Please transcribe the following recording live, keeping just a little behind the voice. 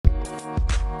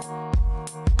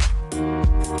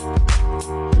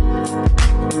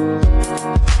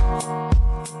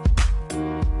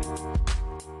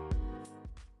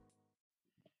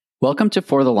Welcome to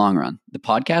For the Long Run, the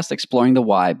podcast exploring the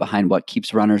why behind what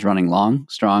keeps runners running long,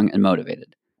 strong, and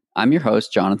motivated. I'm your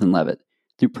host, Jonathan Levitt.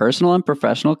 Through personal and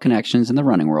professional connections in the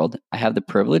running world, I have the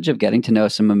privilege of getting to know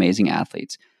some amazing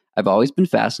athletes. I've always been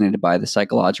fascinated by the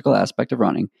psychological aspect of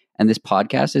running, and this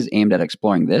podcast is aimed at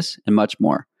exploring this and much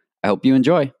more. I hope you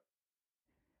enjoy.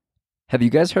 Have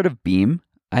you guys heard of Beam?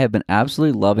 I have been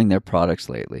absolutely loving their products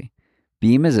lately.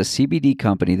 Beam is a CBD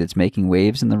company that's making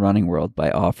waves in the running world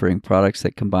by offering products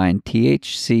that combine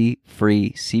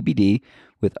THC-free CBD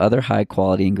with other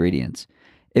high-quality ingredients.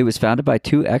 It was founded by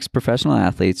two ex-professional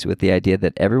athletes with the idea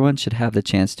that everyone should have the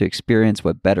chance to experience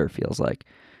what better feels like.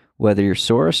 Whether you're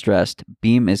sore or stressed,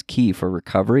 Beam is key for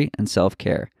recovery and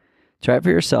self-care. Try it for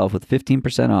yourself with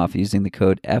 15% off using the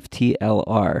code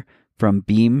FTLR from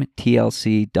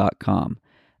beamtlc.com.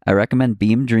 I recommend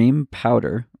Beam Dream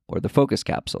Powder or the Focus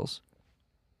Capsules.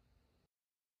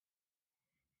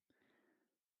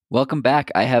 Welcome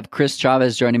back. I have Chris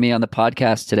Chavez joining me on the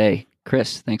podcast today.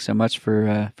 Chris, thanks so much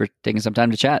for taking some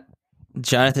time to chat.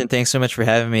 Jonathan, thanks so much for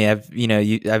having me.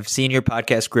 I've seen your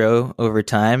podcast grow over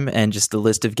time, and just the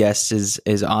list of guests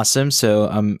is awesome. So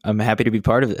I'm happy to be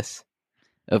part of this.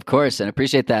 Of course, and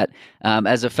appreciate that.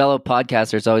 As a fellow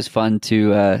podcaster, it's always fun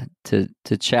to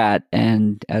chat.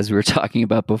 And as we were talking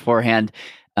about beforehand,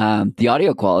 the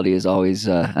audio quality is always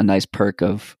a nice perk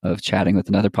of chatting with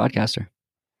another podcaster.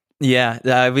 Yeah,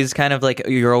 I was kind of like,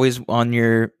 you're always on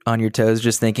your toes,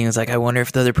 just thinking, it's like, I wonder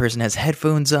if the other person has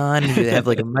headphones on, and do they have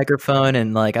like a microphone,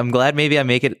 and like, I'm glad maybe I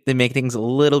make things a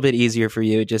little bit easier for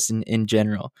you, just in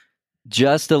general.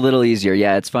 Just a little easier,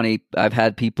 yeah. It's funny. I've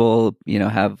had people,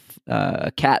 have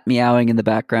a cat meowing in the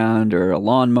background, or a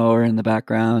lawnmower in the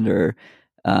background, or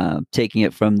taking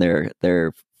it from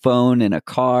their phone in a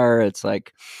car. It's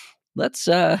like, let's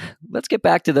get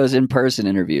back to those in-person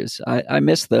interviews. I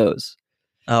miss those.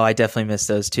 Oh, I definitely miss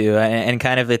those too. And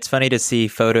kind of, it's funny to see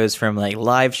photos from like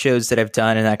live shows that I've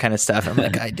done and that kind of stuff. I'm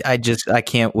like, I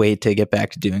can't wait to get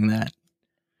back to doing that.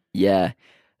 Yeah.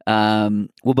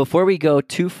 Well, before we go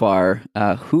too far,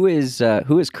 who is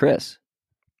Chris?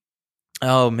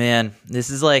 Oh man,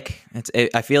 this is like,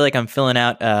 I feel like I'm filling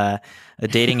out a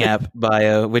dating app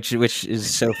bio, which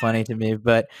is so funny to me.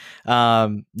 But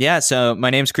yeah, so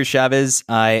my name's Chris Chavez.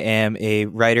 I am a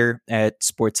writer at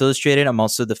Sports Illustrated. I'm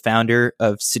also the founder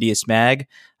of Sidious Mag.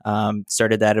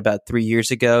 Started that about 3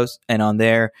 years ago, and on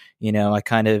there, I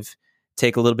kind of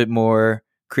take a little bit more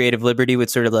creative liberty with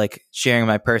sort of like sharing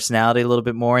my personality a little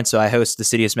bit more. And so I host the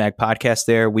Sidious Mag podcast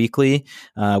there weekly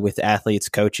with athletes,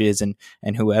 coaches, and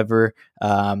whoever.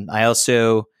 I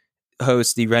also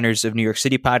host the Runners of New York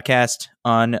City podcast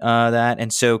on that.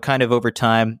 And so kind of over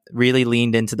time, really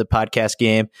leaned into the podcast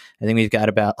game. I think we've got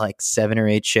about like 7 or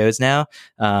 8 shows now.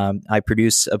 I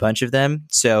produce a bunch of them.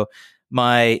 So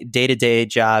my day-to-day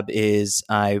job is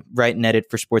I write and edit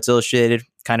for Sports Illustrated,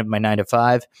 kind of my 9 to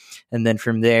 5. And then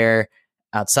from there,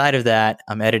 outside of that,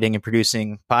 I'm editing and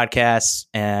producing podcasts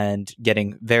and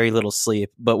getting very little sleep.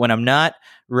 But when I'm not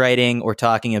writing or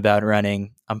talking about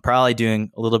running, I'm probably doing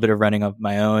a little bit of running of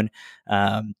my own.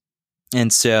 And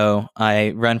so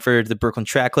I run for the Brooklyn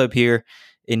Track Club here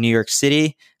in New York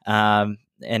City,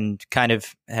 and kind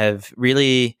of have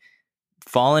really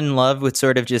fallen in love with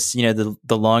sort of just, the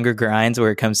longer grinds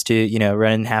where it comes to,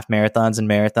 running half marathons and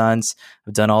marathons.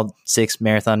 I've done all 6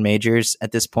 marathon majors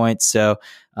at this point. So,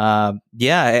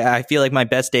 I feel like my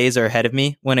best days are ahead of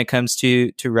me when it comes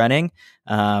to running.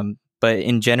 But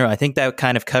in general, I think that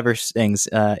kind of covers things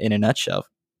in a nutshell.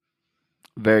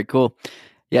 Very cool.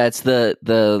 Yeah, it's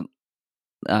the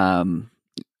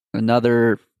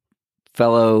another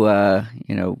fellow,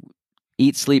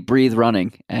 eat, sleep, breathe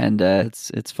running, and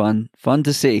it's fun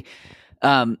to see.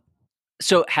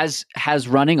 So has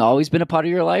running always been a part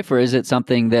of your life, or is it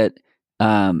something that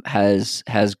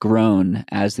has grown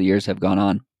as the years have gone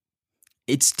on?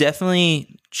 It's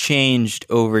definitely changed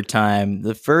over time.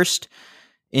 The first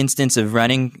instance of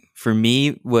running for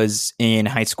me was in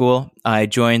high school. I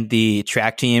joined the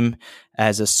track team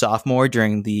as a sophomore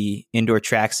during the indoor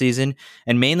track season,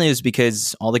 and mainly it was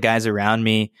because all the guys around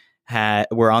me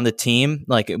were on the team,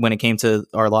 like when it came to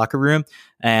our locker room,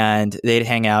 and they'd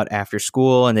hang out after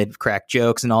school and they'd crack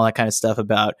jokes and all that kind of stuff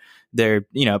about their,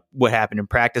 what happened in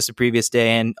practice the previous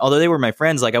day. And although they were my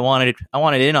friends, like I wanted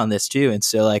in on this too. And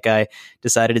so like I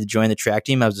decided to join the track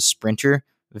team. I was a sprinter,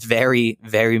 very,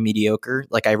 very mediocre.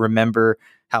 Like I remember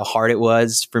how hard it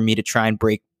was for me to try and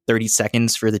break 30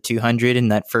 seconds for the 200 in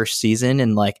that first season.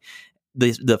 And like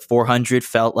the 400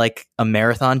 felt like a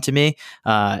marathon to me.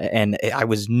 And I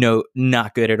was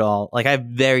not good at all. Like I have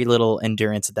very little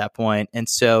endurance at that point. And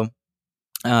so,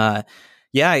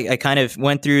 yeah, I kind of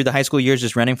went through the high school years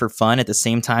just running for fun, at the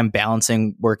same time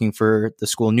balancing working for the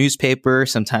school newspaper.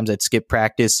 Sometimes I'd skip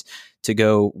practice to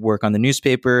go work on the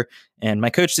newspaper, and my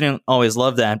coach didn't always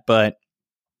love that, but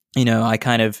I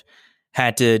kind of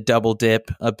had to double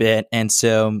dip a bit. And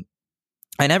so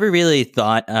I never really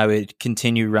thought I would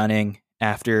continue running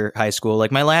after high school.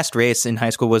 Like, my last race in high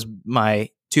school was my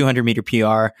 200 meter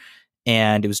PR,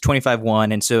 and it was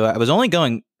 25-1. And so I was only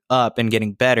going up and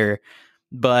getting better.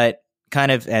 But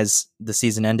kind of as the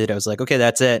season ended, I was like, okay,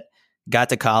 that's it. Got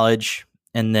to college.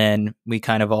 And then we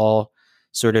kind of all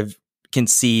sort of can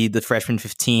see the freshman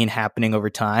 15 happening over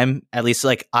time. At least,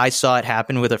 like, I saw it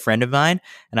happen with a friend of mine,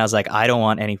 and I was like, I don't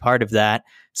want any part of that.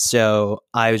 So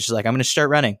I was just like, I'm going to start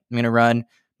running. I'm going to run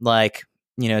like,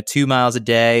 2 miles a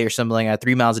day or something like that,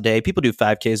 3 miles a day. People do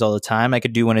 5Ks all the time. I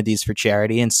could do one of these for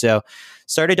charity. And so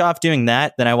started off doing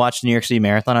that. Then I watched the New York City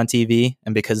Marathon on TV.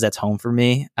 And because that's home for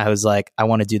me, I was like, I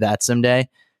want to do that someday.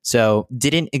 So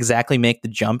didn't exactly make the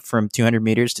jump from 200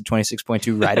 meters to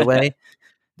 26.2 right away.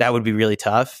 That would be really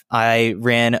tough. I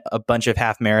ran a bunch of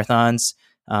half marathons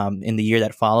in the year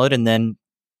that followed, and then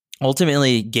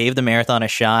ultimately gave the marathon a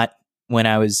shot when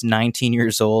I was 19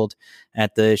 years old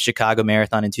at the Chicago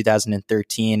Marathon in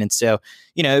 2013. And so,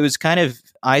 it was kind of,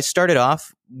 I started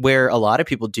off where a lot of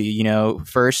people do.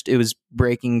 First it was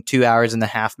breaking 2 hours in the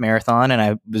half marathon, and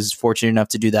I was fortunate enough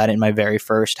to do that in my very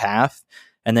first half.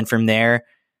 And then from there,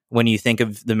 when you think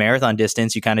of the marathon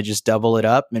distance, you kind of just double it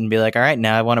up and be like, all right,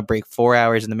 now I want to break 4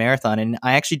 hours in the marathon. And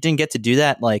I actually didn't get to do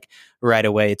that like right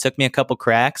away. It took me a couple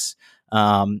cracks.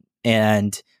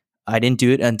 And I didn't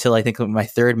do it until I think my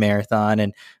third marathon.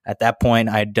 And at that point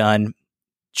I'd done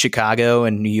Chicago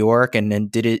and New York, and then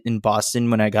did it in Boston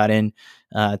when I got in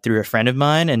through a friend of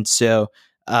mine. And so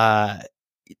and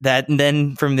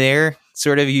then from there,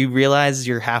 sort of, you realize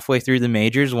you're halfway through the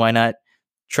majors. Why not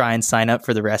try and sign up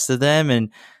for the rest of them? And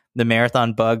the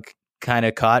marathon bug kind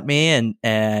of caught me.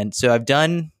 And so I've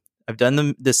done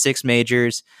the 6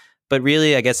 majors, but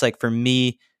really, I guess, like, for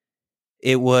me,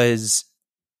 it was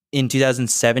in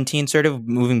 2017, sort of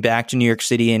moving back to New York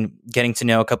City and getting to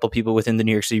know a couple people within the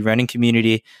New York City running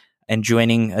community, and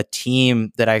joining a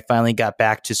team that I finally got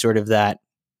back to sort of that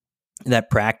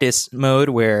practice mode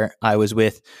where I was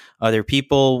with other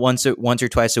people once or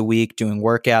twice a week doing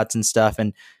workouts and stuff.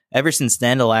 And ever since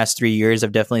then, the last 3 years,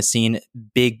 I've definitely seen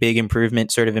big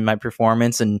improvement sort of in my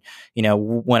performance. And,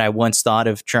 when I once thought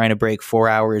of trying to break 4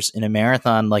 hours in a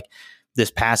marathon, like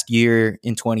this past year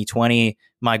in 2020,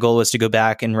 my goal was to go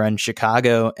back and run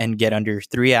Chicago and get under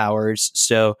 3 hours.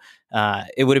 So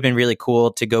it would have been really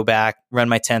cool to go back, run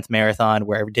my 10th marathon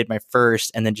where I did my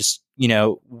first, and then just,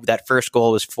 that first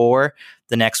goal was 4.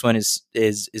 The next one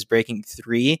is breaking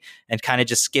 3, and kind of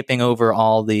just skipping over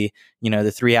all the,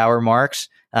 the 3 hour marks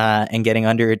and getting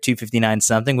under a 2:59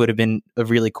 something would have been a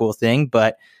really cool thing.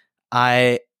 But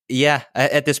at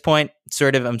this point,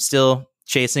 sort of, I'm still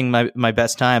chasing my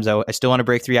best times. I still want to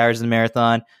break 3 hours in the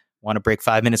marathon, want to break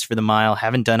 5 minutes for the mile.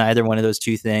 Haven't done either one of those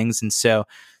two things. And so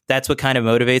that's what kind of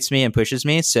motivates me and pushes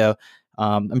me. So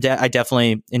I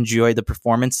definitely enjoy the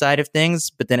performance side of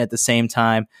things, but then at the same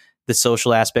time, the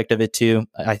social aspect of it too.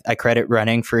 I credit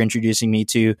running for introducing me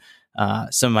to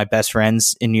some of my best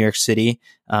friends in New York City.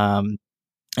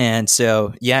 And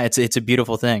so, yeah, it's a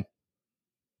beautiful thing.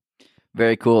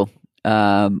 Very cool.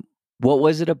 What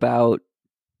was it about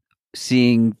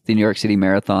seeing the New York City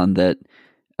Marathon that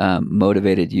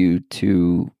motivated you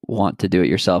to want to do it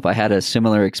yourself? I had a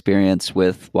similar experience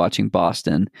with watching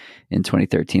Boston in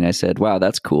 2013. I said, wow,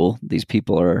 that's cool. These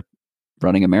people are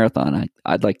running a marathon.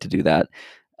 I'd like to do that.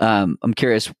 I'm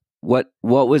curious, what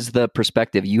was the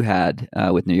perspective you had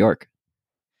with New York?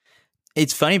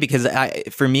 It's funny because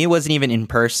for me, it wasn't even in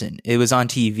person. It was on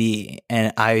TV.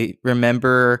 And I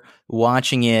remember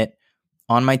watching it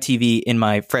on my TV in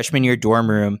my freshman year dorm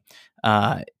room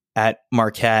at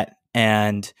Marquette.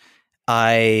 And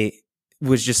I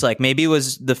was just like, maybe it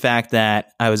was the fact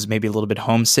that I was maybe a little bit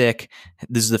homesick.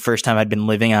 This is the first time I'd been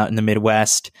living out in the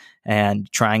Midwest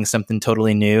and trying something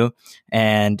totally new.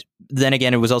 And then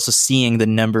again, it was also seeing the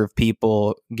number of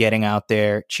people getting out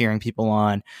there, cheering people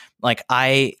on. Like,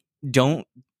 I don't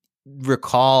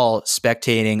recall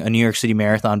spectating a New York City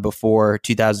Marathon before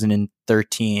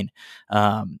 2013.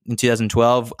 In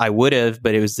 2012, I would have,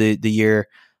 but it was the year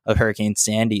of Hurricane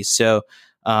Sandy. So,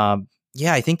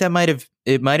 I think that might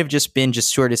have just been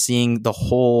just sort of seeing the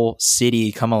whole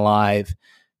city come alive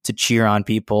to cheer on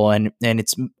people, and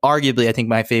it's arguably, I think,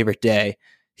 my favorite day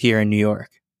here in New York.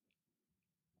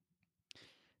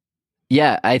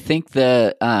 Yeah, I think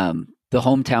the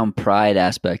hometown pride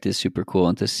aspect is super cool,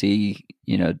 and to see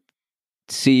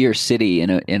your city in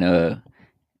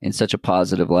in such a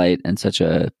positive light and such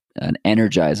an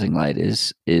energizing light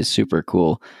is super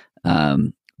cool.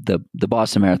 The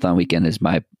Boston Marathon weekend is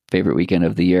my favorite weekend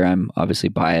of the year. I'm obviously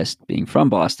biased being from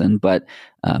Boston, but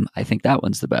I think that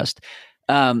one's the best.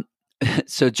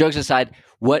 So jokes aside,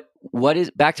 what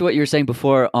is, back to what you were saying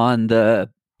before on the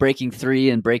breaking 3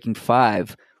 and breaking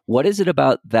 5, what is it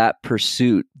about that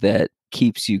pursuit that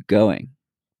keeps you going?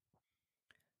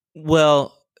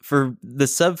 Well, for the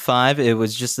sub 5, it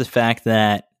was just the fact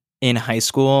that in high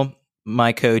school,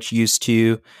 my coach used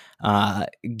to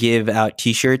give out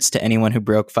T-shirts to anyone who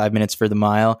broke 5 minutes for the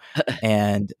mile,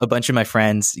 and a bunch of my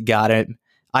friends got it.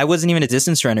 I wasn't even a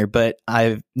distance runner, but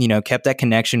I've kept that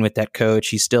connection with that coach.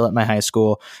 He's still at my high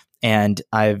school, and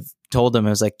I've told him, I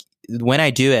was like, when I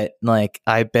do it, like,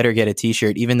 I better get a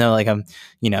T-shirt, even though like I'm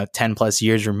 10 plus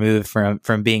years removed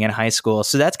from being in high school.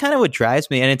 So that's kind of what drives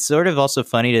me, and it's sort of also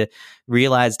funny to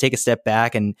realize, take a step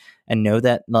back and know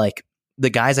that like the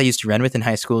guys I used to run with in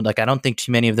high school, like I don't think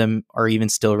too many of them are even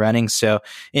still running. So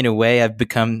in a way, I've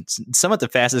become somewhat the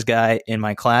fastest guy in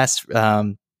my class.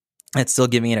 That's still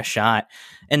giving it a shot.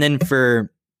 And then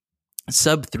for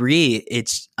sub 3,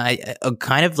 it's a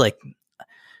kind of like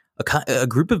a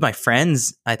group of my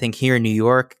friends, I think here in New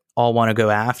York, all want to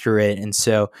go after it. And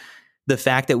so the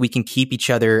fact that we can keep each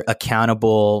other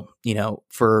accountable,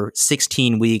 for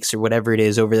 16 weeks or whatever it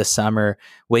is over the summer,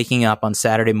 waking up on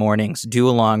Saturday mornings, do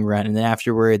a long run, and then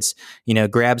afterwards,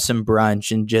 grab some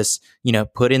brunch and just,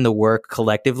 put in the work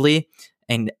collectively.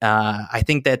 And I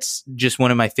think that's just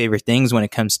one of my favorite things when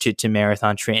it comes to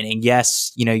marathon training.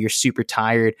 Yes, you're super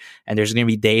tired, and there's going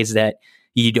to be days that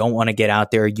you don't want to get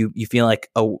out there. You feel like,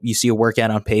 you see a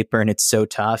workout on paper and it's so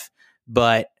tough.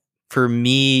 But for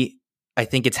me, I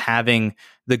think it's having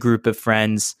the group of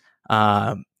friends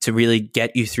to really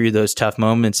get you through those tough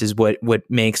moments is what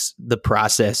makes the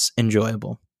process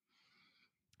enjoyable.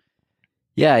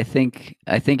 Yeah, I think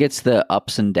it's the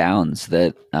ups and downs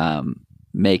that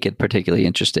make it particularly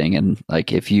interesting. And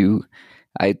like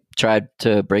I tried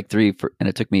to break 3 and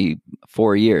it took me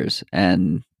 4 years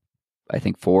and I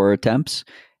think 4 attempts.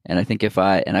 And I think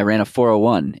I ran a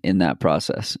 4:01 in that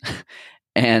process.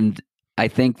 And I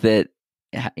think that,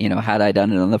 had I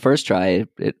done it on the first try,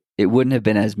 it wouldn't have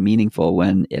been as meaningful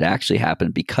when it actually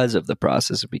happened because of the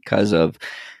process, because of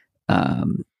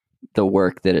the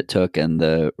work that it took and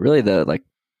the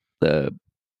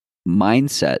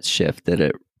mindset shift that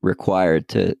it required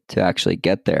to actually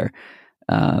get there.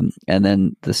 And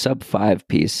then the sub 5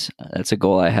 piece, that's a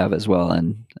goal I have as well.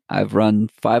 And I've run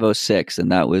 5:06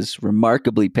 and that was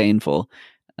remarkably painful.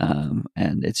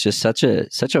 And it's just such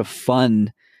a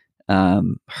fun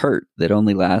hurt that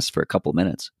only lasts for a couple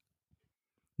minutes.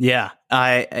 Yeah.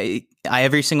 I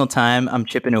every single time I'm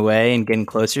chipping away and getting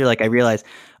closer, like I realize,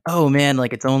 oh man,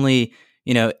 like it's only,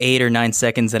 8 or 9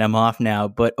 seconds that I'm off now.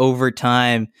 But over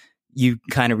time, you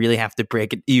kind of really have to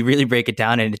break it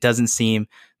down, and it doesn't seem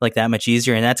like that much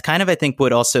easier. And that's kind of, I think,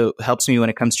 what also helps me when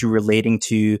it comes to relating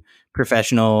to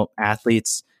professional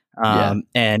athletes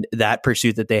and that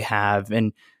pursuit that they have.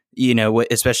 And,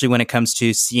 especially when it comes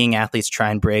to seeing athletes try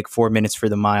and break 4 minutes for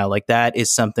the mile, like that is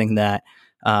something that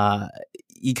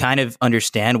you kind of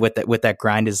understand what that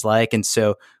grind is like. And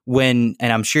so and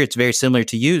I'm sure it's very similar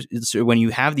to you, when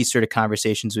you have these sort of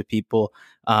conversations with people,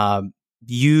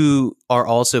 you are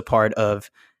also part of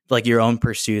like your own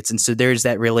pursuits. And so there's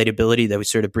that relatability that we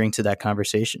sort of bring to that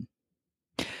conversation.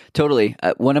 Totally.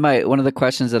 One of the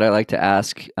questions that I like to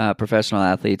ask professional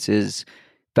athletes is,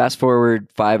 fast forward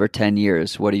 5 or 10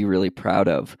 years, what are you really proud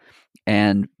of?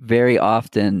 And very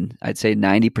often, I'd say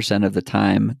 90% of the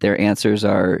time, their answers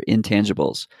are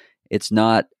intangibles. It's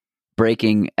not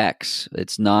breaking X.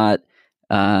 It's not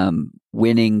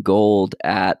winning gold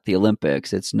at the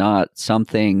Olympics. It's not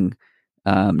something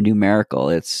numerical.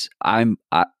 It's I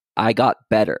got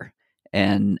better,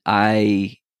 and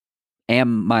I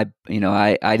am I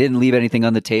didn't leave anything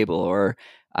on the table, or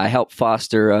I helped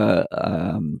foster a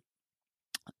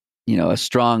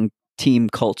strong team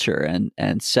culture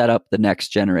and set up the next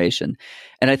generation.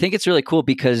 And I think it's really cool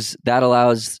because that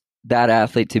allows that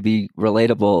athlete to be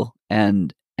relatable,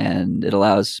 and it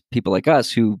allows people like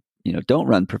us who don't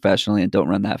run professionally and don't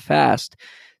run that fast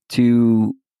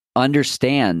to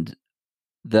understand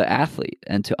the athlete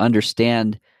and to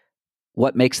understand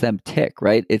what makes them tick,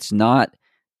 right? It's not,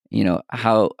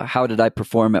 how did I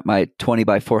perform at my 20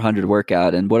 by 400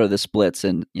 workout, and what are the splits,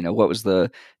 and what was the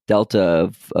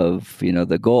delta of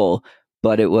the goal,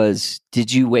 but it was,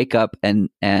 did you wake up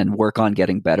and work on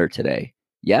getting better today?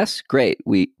 Yes, great.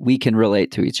 We can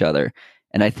relate to each other.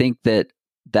 And I think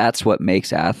that's what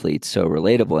makes athletes so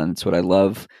relatable, and it's what I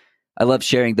love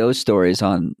sharing those stories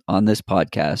on this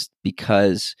podcast,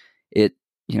 because it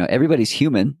everybody's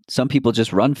human. Some people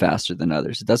just run faster than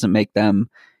others. It doesn't make them,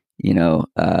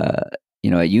 a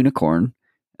unicorn.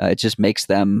 It just makes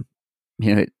them,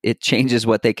 it changes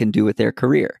what they can do with their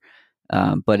career.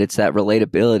 But it's that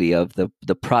relatability of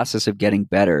the process of getting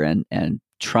better and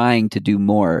trying to do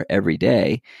more every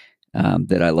day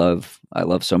that I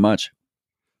love so much.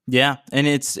 Yeah, and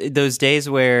it's those days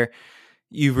where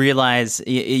you realize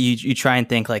you try and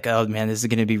think like, oh man, this is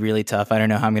going to be really tough. I don't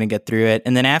know how I'm going to get through it.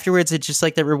 And then afterwards, it's just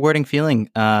like that rewarding feeling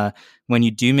when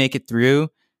you do make it through.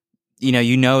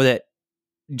 You know that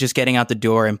just getting out the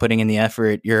door and putting in the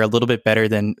effort, you're a little bit better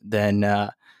than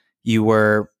you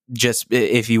were just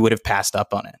if you would have passed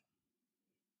up on it.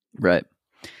 Right.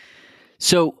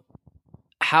 So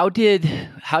how did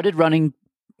running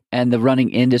and the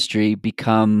running industry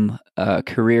become a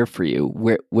career for you?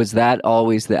 Where was that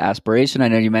always the aspiration? I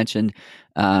know you mentioned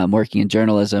working in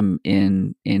journalism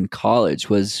in college.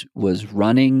 Was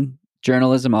running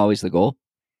journalism always the goal?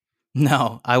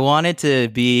 No, I wanted to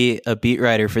be a beat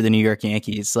writer for the New York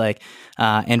Yankees.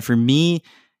 And for me,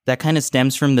 that kind of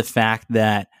stems from the fact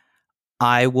that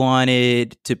I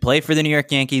wanted to play for the New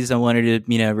York Yankees. I wanted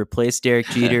to, replace Derek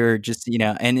Jeter,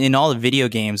 and in all the video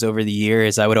games over the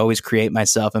years, I would always create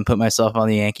myself and put myself on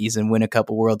the Yankees and win a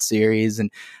couple World Series. And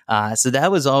so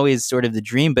that was always sort of the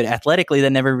dream, but athletically that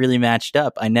never really matched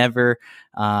up. I never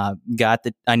I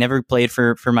never played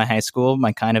for my high school.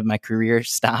 My career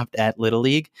stopped at Little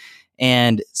League.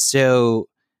 And so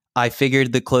I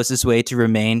figured the closest way to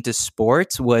remain to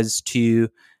sports was to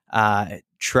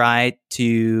try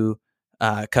to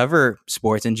cover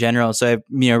sports in general. So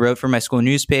I, wrote for my school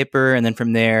newspaper, and then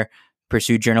from there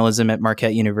pursued journalism at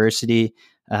Marquette University.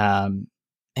 And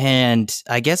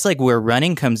I guess like where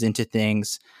running comes into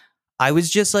things, I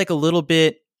was just like a little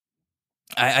bit.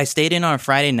 I stayed in on a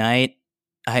Friday night.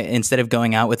 Instead of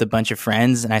going out with a bunch of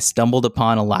friends, and I stumbled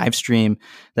upon a live stream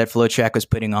that FloTrack was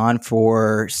putting on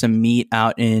for some meet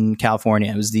out in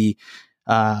California. It was the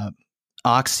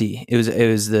Oxy. There was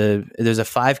a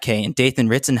 5K, and Dathan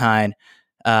Ritzenhein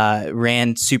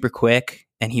ran super quick,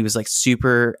 and he was like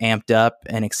super amped up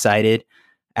and excited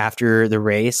after the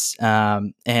race.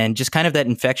 And just kind of that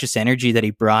infectious energy that he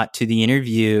brought to the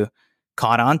interview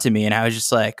caught on to me. And I was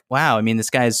just like, wow, I mean, this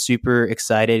guy is super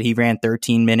excited. He ran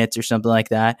 13 minutes or something like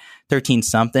that, 13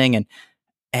 something.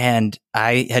 And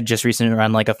I had just recently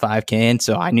run like a 5K. And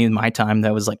so I knew my time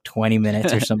that was like 20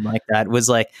 minutes or something like that was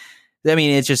like, I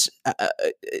mean, it's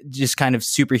just kind of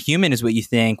superhuman is what you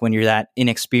think when you're that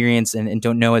inexperienced and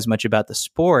don't know as much about the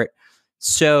sport.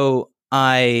 So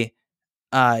I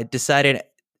decided,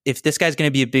 if this guy's going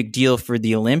to be a big deal for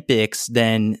the Olympics,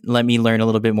 then let me learn a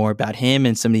little bit more about him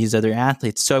and some of these other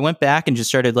athletes. So I went back and just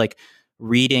started like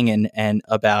reading and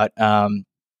about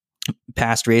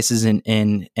past races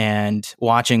and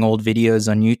watching old videos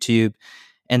on YouTube.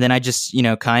 And then I just,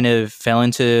 kind of fell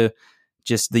into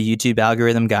just the YouTube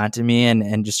algorithm got to me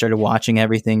and just started watching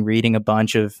everything, reading a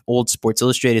bunch of old Sports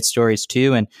Illustrated stories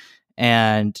too.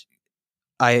 And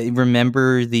I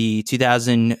remember the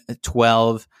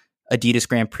 2012 Adidas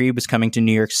Grand Prix was coming to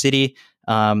New York City.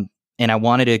 And I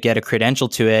wanted to get a credential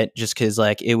to it just because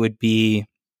like it would be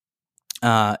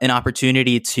an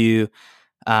opportunity to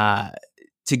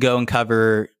go and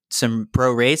cover some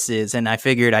pro races. And I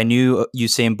figured, I knew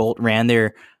Usain Bolt ran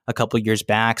there a couple years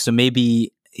back, so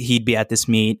maybe he'd be at this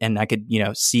meet and I could,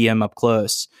 see him up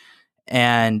close.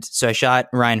 And so I shot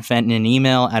Ryan Fenton an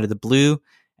email out of the blue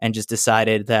and just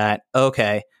decided that,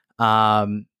 okay,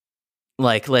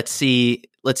 let's see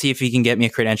if he can get me a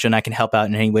credential and I can help out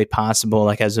in any way possible.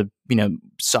 Like as a,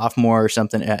 sophomore or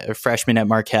something, a freshman at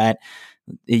Marquette,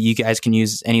 you guys can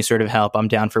use any sort of help. I'm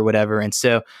down for whatever. And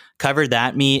so covered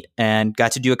that meet and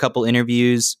got to do a couple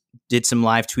interviews, did some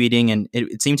live tweeting, and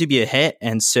it seemed to be a hit.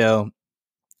 And so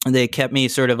they kept me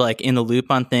sort of like in the loop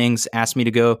on things, asked me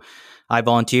to go. I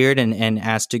volunteered and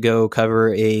asked to go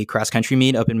cover a cross country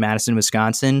meet up in Madison,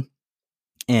 Wisconsin.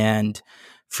 And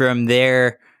from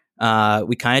there,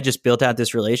 we kind of just built out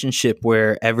this relationship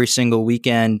where every single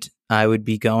weekend I would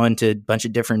be going to a bunch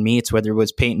of different meets, whether it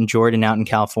was Peyton Jordan out in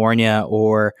California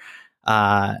or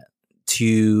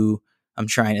to, I'm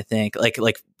trying to think, like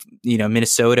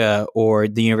Minnesota or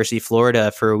the University of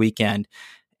Florida for a weekend.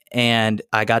 And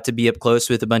I got to be up close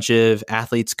with a bunch of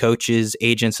athletes, coaches,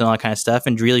 agents, and all that kind of stuff,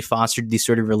 and really fostered these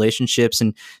sort of relationships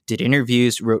and did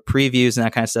interviews, wrote previews and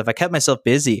that kind of stuff. I kept myself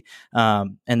busy.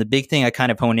 And the big thing I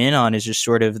kind of hone in on is just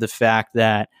sort of the fact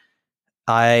that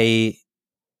I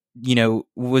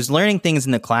was learning things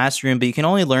in the classroom, but you can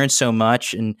only learn so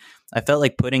much. And I felt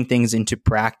like putting things into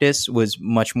practice was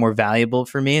much more valuable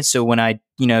for me. So when I,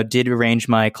 did arrange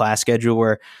my class schedule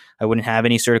where I wouldn't have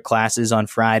any sort of classes on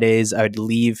Fridays, I would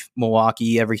leave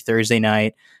Milwaukee every Thursday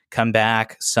night, come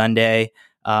back Sunday.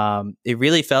 It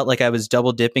really felt like I was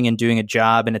double dipping and doing a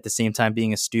job and at the same time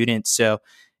being a student. So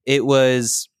it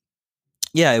was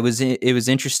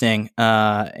interesting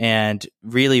and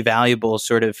really valuable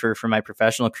sort of for my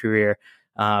professional career.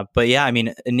 But yeah, I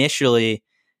mean, initially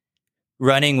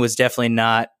running was definitely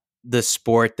not the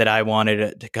sport that I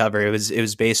wanted to cover. It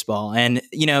was baseball. And,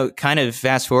 kind of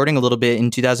fast forwarding a little bit,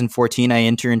 in 2014, I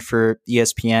interned for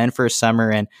ESPN for a summer,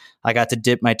 and I got to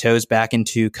dip my toes back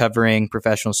into covering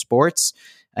professional sports.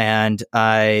 And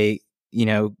I,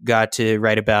 got to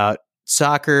write about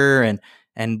soccer, and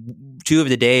 2 of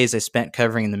the days I spent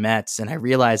covering the Mets. And I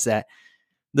realized that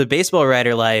the baseball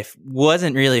writer life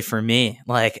wasn't really for me.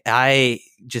 Like, I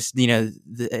just,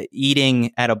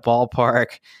 eating at a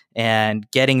ballpark and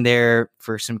getting there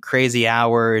for some crazy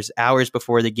hours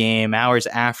before the game, hours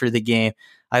after the game,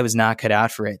 I was not cut out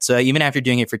for it. So even after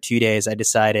doing it for 2 days, I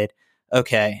decided,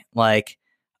 okay, like,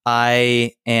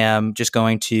 I am just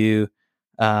going to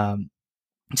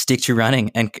stick to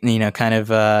running and, kind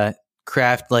of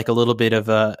craft like a little bit of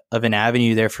an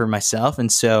avenue there for myself. And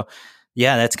so,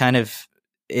 yeah, that's kind of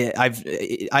it.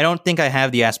 I don't think I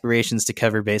have the aspirations to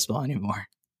cover baseball anymore.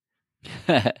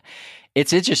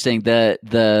 It's interesting.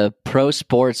 The pro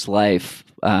sports life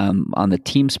on the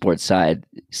team sports side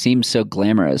seems so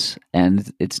glamorous,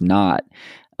 and it's not.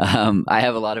 I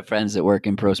have a lot of friends that work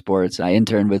in pro sports. I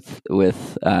interned with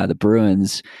the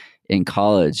Bruins in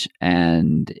college,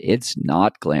 and it's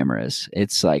not glamorous.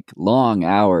 It's like long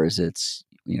hours. It's,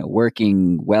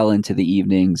 working well into the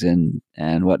evenings and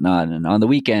whatnot, and on the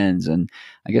weekends. And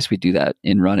I guess we do that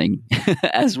in running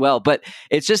as well, but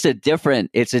it's just a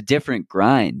different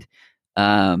grind.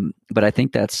 But I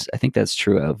think that's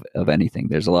true of anything.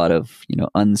 There's a lot of,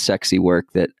 unsexy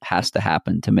work that has to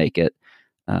happen to make it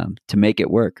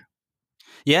work.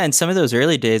 Yeah. And some of those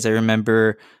early days, I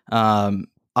remember, even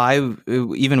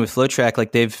with FloTrack,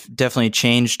 like, they've definitely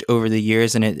changed over the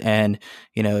years, and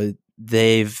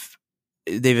they've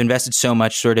invested so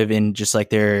much sort of in just like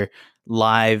their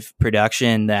live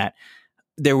production that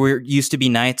there used to be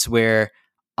nights where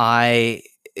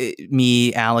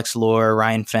me, Alex Lohr,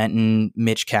 Ryan Fenton,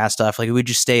 Mitch Kastoff, like, we would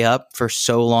just stay up for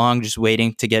so long just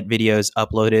waiting to get videos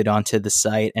uploaded onto the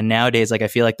site. And nowadays, like, I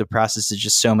feel like the process is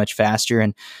just so much faster,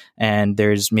 and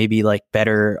there's maybe like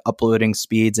better uploading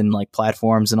speeds and like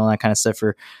platforms and all that kind of stuff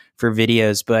for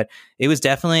videos. But it was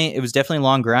definitely a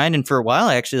long grind. And for a while,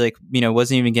 I actually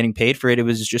wasn't even getting paid for it. It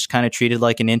was just kind of treated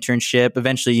like an internship.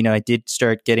 Eventually, I did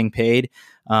start getting paid.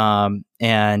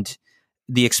 And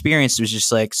the experience was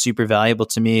just like super valuable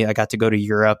to me. I got to go to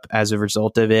Europe as a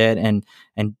result of it, and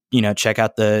check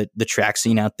out the track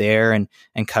scene out there, and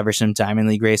cover some Diamond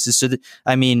League races. So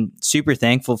super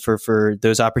thankful for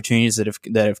those opportunities that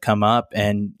have come up,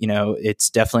 and it's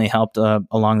definitely helped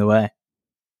along the way.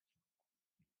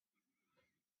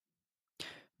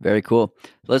 Very cool.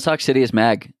 Let's talk Citius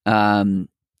Mag.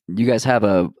 You guys have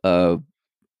a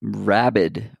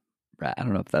rabid, I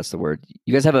don't know if that's the word.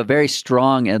 You guys have a very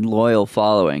strong and loyal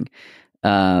following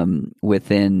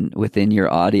within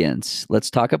your audience. Let's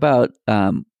talk about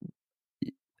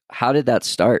how did that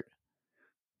start?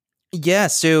 Yeah,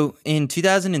 so in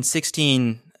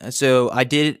 2016, I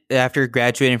did, after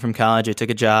graduating from college, I took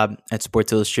a job at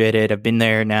Sports Illustrated. I've been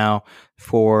there now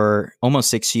for almost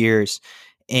 6 years.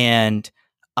 And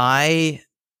I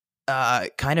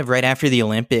kind of right after the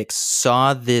Olympics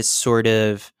I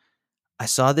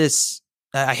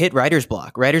hit writer's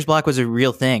block. Writer's block was a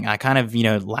real thing. I kind of,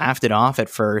 laughed it off at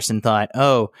first and thought,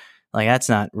 oh, like, that's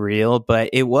not real, but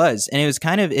it was. And it was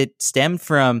it stemmed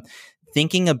from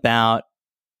thinking about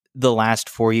the last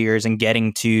 4 years and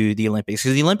getting to the Olympics.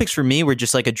 Because the Olympics for me were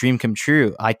just like a dream come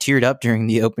true. I teared up during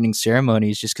the opening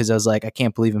ceremonies just because I was like, I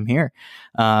can't believe I'm here.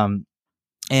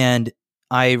 And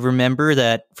I remember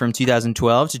that from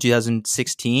 2012 to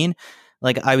 2016,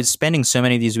 like, I was spending so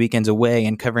many of these weekends away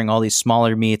and covering all these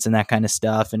smaller meets and that kind of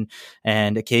stuff,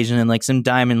 and occasionally like some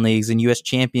Diamond Leagues and US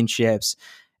championships.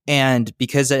 And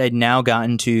because I had now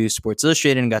gotten to Sports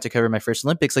Illustrated and got to cover my first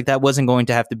Olympics, like, that wasn't going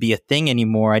to have to be a thing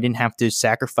anymore. I didn't have to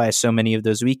sacrifice so many of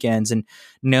those weekends. And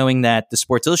knowing that the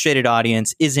Sports Illustrated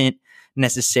audience isn't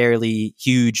necessarily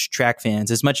huge track fans,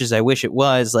 as much as I wish it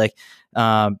was, like,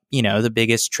 the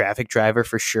biggest traffic driver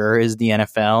for sure is the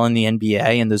NFL and the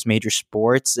NBA and those major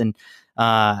sports. And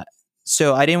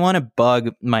so I didn't want to bug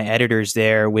my editors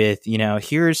there with,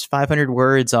 here's 500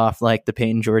 words off like the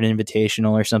Peyton Jordan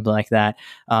Invitational or something like that.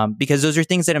 Because those are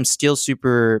things that I'm still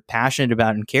super passionate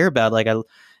about and care about,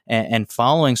 and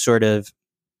following sort of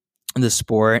the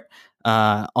sport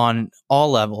on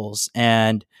all levels.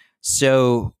 And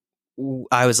so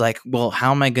I was like, well,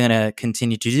 how am I going to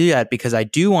continue to do that? Because I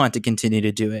do want to continue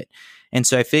to do it. And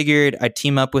so I figured I'd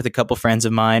team up with a couple friends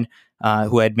of mine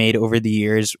who I'd made over the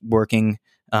years working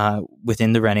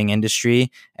within the running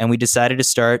industry. And we decided to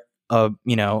start initially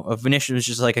it was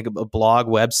just like a blog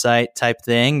website type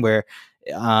thing where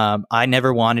I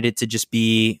never wanted it to just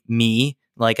be me.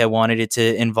 Like I wanted it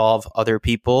to involve other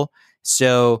people.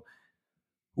 So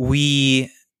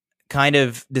we kind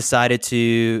of decided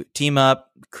to team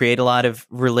up, create a lot of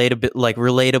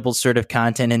relatable sort of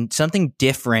content and something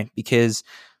different because,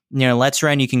 Let's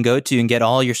Run you can go to and get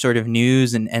all your sort of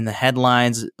news and the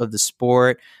headlines of the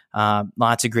sport.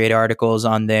 Lots of great articles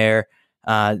on there.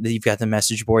 You've got the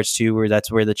message boards too, where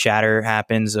that's where the chatter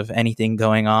happens of anything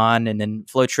going on. And then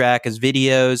FlowTrack has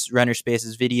videos, Runner Space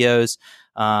has videos.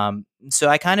 So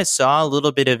I kind of saw a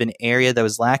little bit of an area that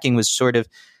was lacking was sort of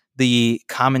the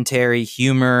commentary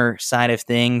humor side of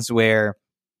things where,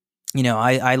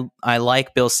 I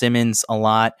like Bill Simmons a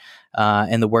lot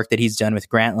and the work that he's done with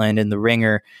Grantland and The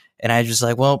Ringer. And I was just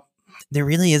like, well, there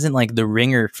really isn't like The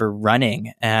Ringer for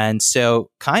running. And so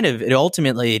kind of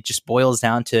it just boils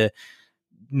down to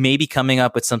maybe coming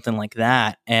up with something like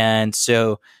that. And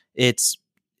so it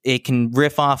can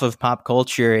riff off of pop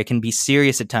culture. It can be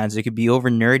serious at times. It could be over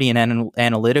nerdy and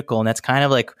analytical. And that's kind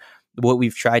of like what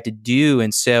we've tried to do.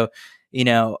 And so,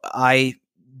 I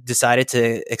decided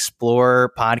to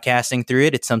explore podcasting through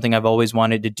it. It's something I've always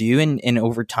wanted to do. And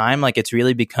over time, like it's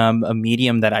really become a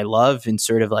medium that I love and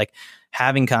sort of like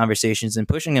having conversations and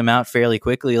pushing them out fairly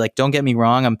quickly. Like, don't get me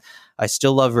wrong. I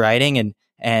still love writing and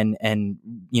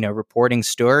reporting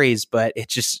stories, but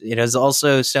it is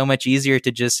also so much easier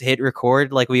to just hit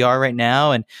record like we are right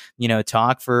now and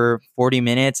talk for 40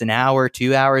 minutes, an hour,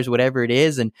 2 hours, whatever it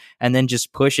is, and then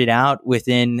just push it out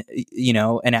within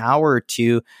an hour or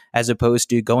two, as opposed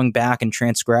to going back and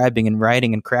transcribing and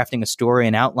writing and crafting a story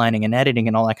and outlining and editing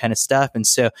and all that kind of stuff. And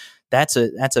so that's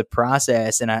a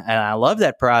process, and I love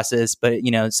that process, but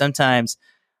sometimes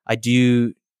I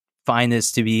do find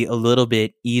this to be a little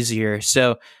bit easier.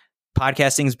 So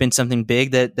podcasting has been something big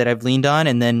that I've leaned on.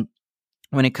 And then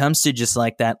when it comes to just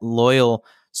like that loyal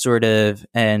sort of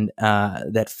and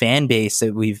that fan base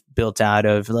that we've built out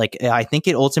of, like, I think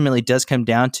it ultimately does come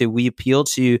down to we appeal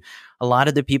to a lot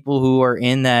of the people who are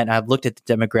in that. I've looked at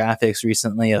the demographics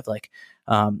recently of like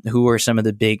who are some of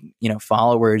the big,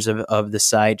 followers of the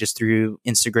site just through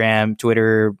Instagram,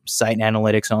 Twitter, site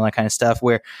analytics, and all that kind of stuff,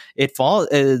 where it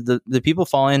the people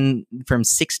fall in from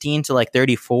 16 to like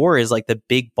 34 is like the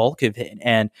big bulk of it.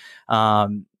 And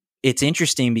it's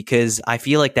interesting because I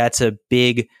feel like that's a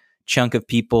big chunk of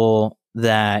people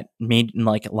that made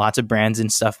like lots of brands and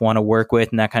stuff want to work with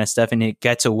and that kind of stuff. And it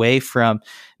gets away from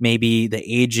maybe the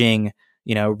aging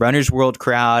Runner's World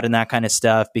crowd and that kind of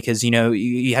stuff, because,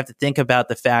 you have to think about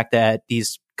the fact that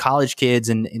these college kids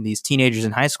and these teenagers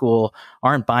in high school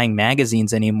aren't buying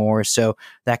magazines anymore. So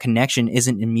that connection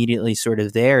isn't immediately sort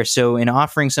of there. So in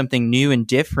offering something new and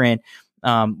different,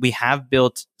 we have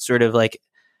built sort of like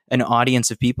an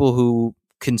audience of people who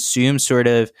consume sort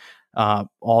of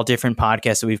all different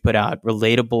podcasts that we've put out,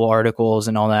 relatable articles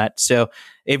and all that. So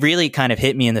it really kind of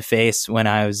hit me in the face when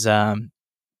I was,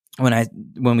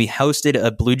 when we hosted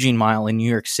a Blue Jean Mile in New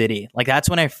York City. Like that's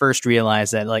when I first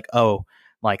realized that like, oh,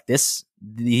 like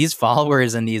these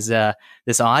followers and these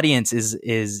this audience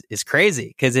is crazy,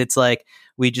 because it's like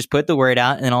we just put the word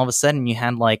out and then all of a sudden you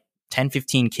had like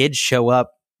 10-15 kids show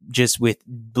up just with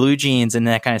blue jeans and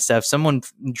that kind of stuff. Someone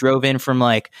drove in from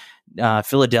like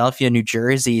Philadelphia, New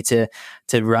Jersey to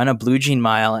run a Blue Jean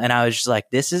Mile, and I was just like,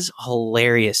 this is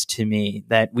hilarious to me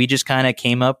that we just kind of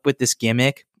came up with this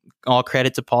gimmick. All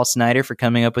credit to Paul Snyder for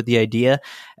coming up with the idea.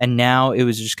 And now it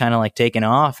was just kind of like taken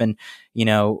off. And,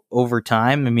 over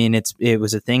time, I mean, it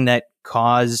was a thing that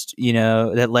caused,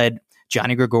 that led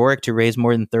Johnny Gregoric to raise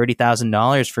more than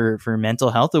 $30,000 for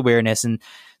mental health awareness. And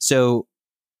so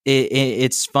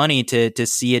it's funny to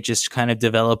see it just kind of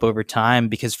develop over time,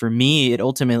 because for me, it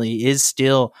ultimately is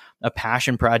still a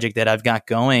passion project that I've got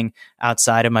going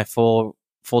outside of my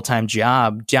full-time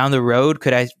job. Down the road,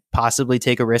 could I possibly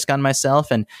take a risk on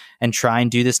myself and try and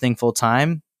do this thing full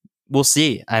time? We'll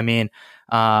see. I mean,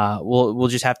 we'll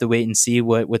just have to wait and see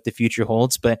what the future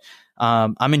holds. But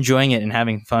I'm enjoying it and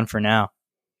having fun for now.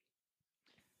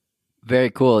 Very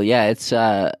cool. Yeah, it's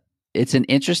an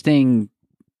interesting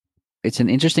it's an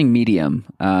interesting medium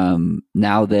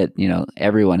now that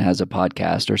everyone has a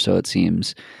podcast, or so it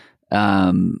seems.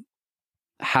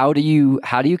 How do you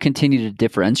continue to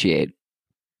differentiate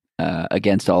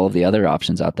against all of the other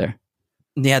options out there?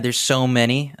 Yeah, there's so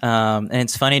many. And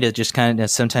it's funny to just kind of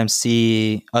sometimes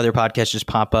see other podcasts just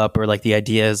pop up, or like the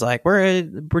idea is like, we're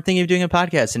thinking of doing a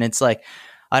podcast. And it's like,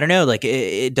 I don't know, like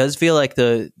it does feel like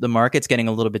the market's getting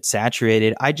a little bit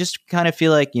saturated. I just kind of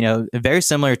feel like, very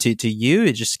similar to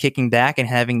you, just kicking back and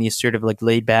having these sort of like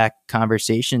laid back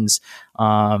conversations,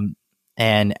 and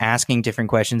asking different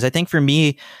questions. I think for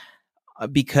me,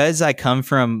 because I come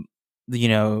from,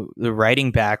 the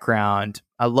writing background,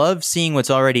 I love seeing what's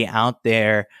already out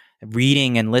there,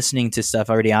 reading and listening to stuff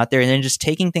already out there, and then just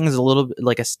taking things a little bit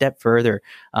like a step further,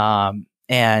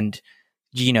 and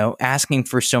asking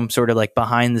for some sort of like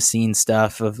behind the scenes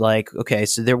stuff of like, okay,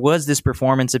 so there was this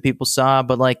performance that people saw,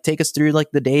 but like take us through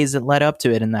like the days that led up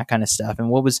to it and that kind of stuff, and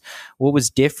what was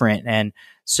different. And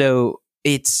so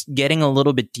it's getting a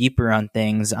little bit deeper on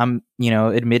things. I'm,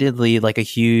 admittedly like a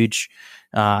huge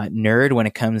nerd when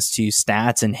it comes to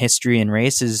stats and history and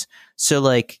races. So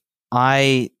like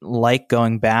I like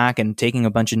going back and taking a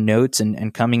bunch of notes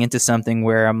and coming into something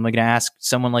where I'm going to ask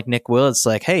someone like Nick Willis,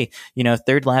 like, hey,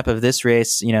 third lap of this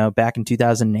race, back in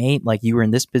 2008, like you were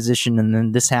in this position and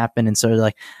then this happened. And so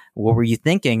like, what were you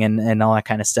thinking? And all that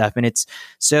kind of stuff. And it's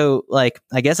so like,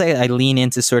 I guess I lean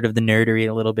into sort of the nerdery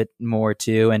a little bit more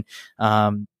too. And,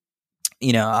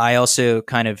 I also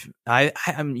kind of,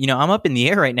 I'm up in the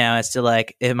air right now as to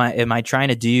like, am I trying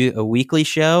to do a weekly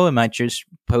show? Am I just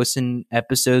posting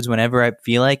episodes whenever I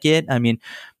feel like it? I mean,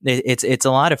 it's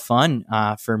a lot of fun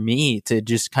for me to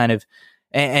just kind of,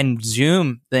 and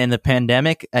Zoom in the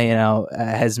pandemic,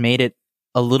 has made it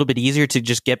a little bit easier to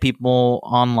just get people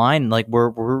online. Like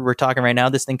we're talking right now,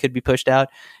 this thing could be pushed out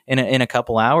in a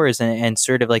couple hours, and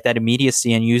sort of like that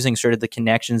immediacy and using sort of the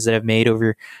connections that I've made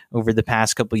over the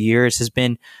past couple of years has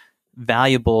been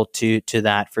valuable to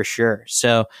that for sure.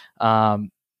 So,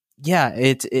 yeah,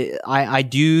 I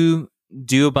do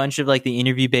a bunch of like the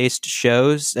interview based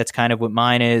shows. That's kind of what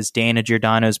mine is. Dana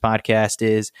Giordano's podcast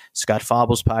is, Scott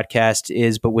Fabel's podcast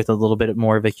is, but with a little bit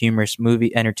more of a humorous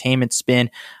movie entertainment spin.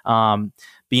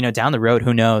 But down the road,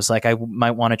 who knows? Like I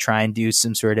might want to try and do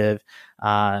some sort of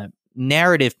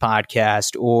narrative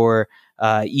podcast, or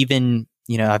even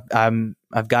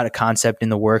I've got a concept in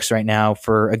the works right now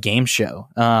for a game show.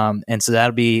 And so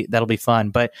that'll be fun,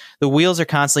 but the wheels are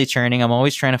constantly turning. I'm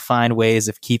always trying to find ways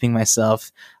of keeping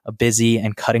myself busy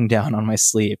and cutting down on my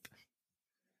sleep.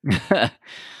 Yeah,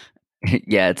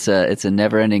 it's a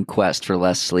never-ending quest for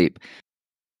less sleep.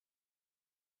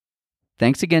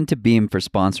 Thanks again to Beam for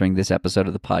sponsoring this episode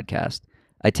of the podcast.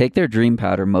 I take their Dream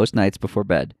Powder most nights before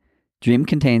bed. Dream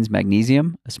contains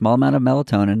magnesium, a small amount of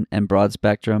melatonin, and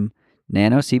broad-spectrum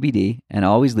nano CBD, and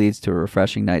always leads to a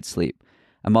refreshing night's sleep.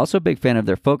 I'm also a big fan of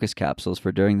their focus capsules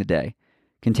for during the day.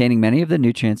 Containing many of the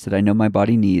nutrients that I know my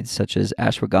body needs, such as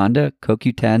ashwagandha,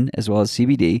 CoQ10, as well as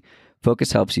CBD,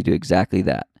 Focus helps you do exactly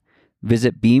that.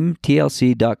 Visit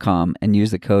beamtlc.com and use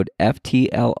the code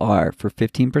FTLR for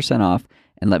 15% off,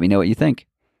 and let me know what you think.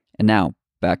 And now,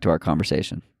 back to our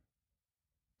conversation.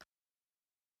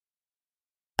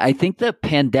 I think the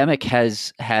pandemic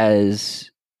has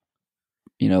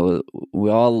we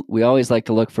always like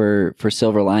to look for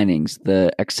silver linings.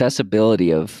 The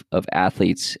accessibility of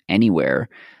athletes anywhere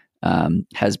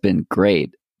has been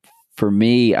great. For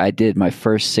me, I did my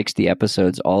first 60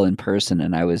 episodes all in person,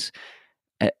 and I was,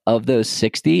 of those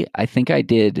 60, I think I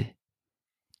did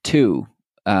 2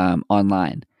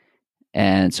 online.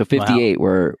 And so 58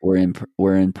 were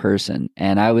in person,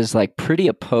 and I was like pretty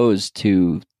opposed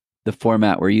to the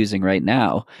format we're using right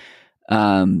now,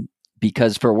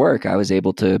 because for work I was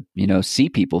able to see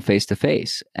people face to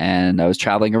face, and I was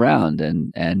traveling around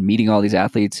and meeting all these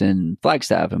athletes in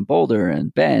Flagstaff and Boulder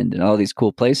and Bend and all these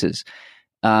cool places.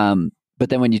 But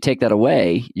then when you take that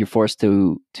away, you're forced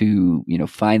to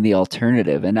find the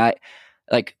alternative, and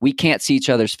we can't see each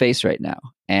other's face right now.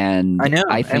 And I know,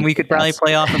 and we could probably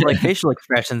play off of like facial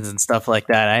expressions and stuff like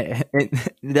that.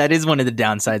 That is one of the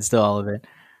downsides to all of it.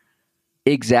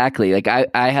 Exactly. Like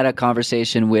I had a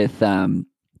conversation with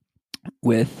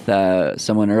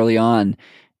someone early on,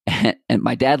 and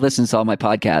my dad listens to all my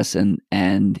podcasts,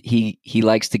 and he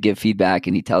likes to give feedback,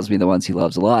 and he tells me the ones he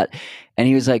loves a lot. And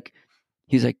he was like,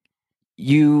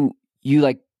 you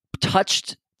like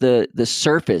touched the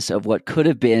surface of what could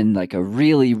have been like a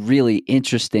really, really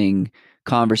interesting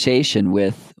conversation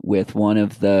with one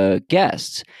of the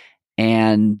guests,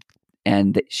 and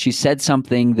she said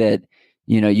something that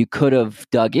you could have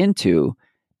dug into,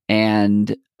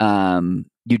 and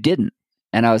you didn't.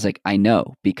 And I was like, I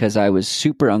know, because I was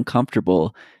super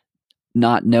uncomfortable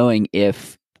not knowing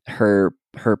if her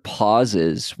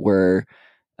pauses were,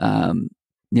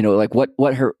 like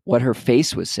what her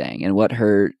face was saying and what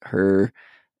her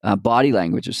body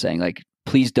language was saying. Like,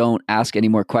 please don't ask any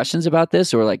more questions about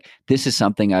this, or like, this is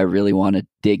something I really want to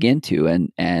dig into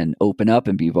and open up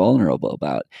and be vulnerable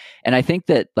about. And I think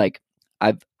that like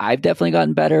I've definitely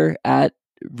gotten better at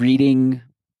reading,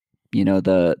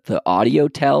 the audio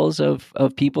tells of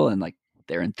people and like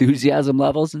their enthusiasm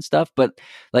levels and stuff. But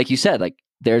like you said, like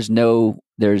there's no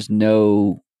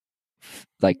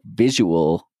like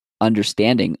visual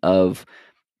understanding of,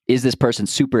 is this person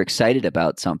super excited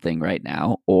about something right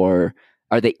now, or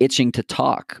are they itching to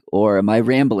talk, or am I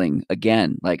rambling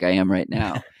again like I am right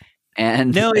now?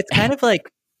 And No, it's kind of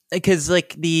like, because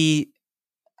like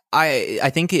I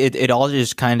think it all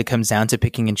just kind of comes down to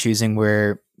picking and choosing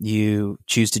where you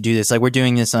choose to do this. Like we're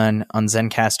doing this on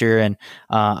Zencastr, and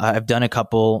I've done a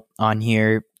couple on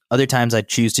here. Other times I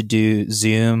choose to do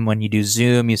Zoom. When you do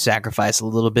Zoom, you sacrifice a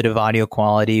little bit of audio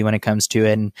quality when it comes to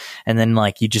it. And then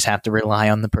like you just have to rely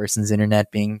on the person's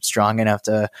internet being strong enough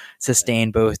to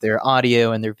sustain both their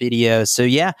audio and their video. So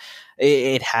yeah,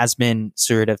 it has been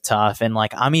sort of tough. And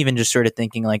like, I'm even just sort of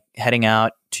thinking like heading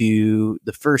out to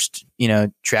the first,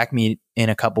 track meet in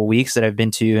a couple weeks that I've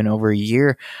been to in over a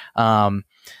year.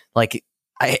 Like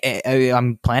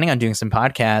I'm planning on doing some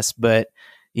podcasts, but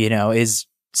is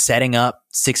setting up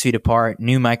 6 feet apart,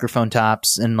 new microphone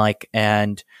tops, and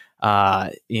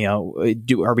are we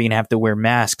gonna have to wear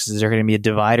masks? Is there going to be a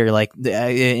divider? Like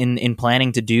in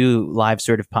planning to do live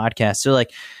sort of podcasts? So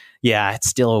like, yeah, it's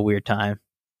still a weird time.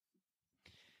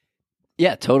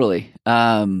 Yeah, totally.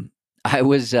 I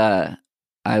was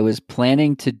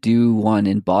planning to do one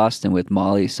in Boston with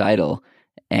Molly Seidel,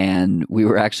 and we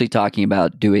were actually talking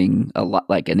about doing a lot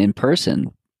like an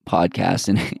in-person podcast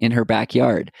in her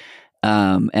backyard.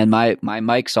 And my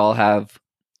mics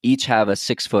each have a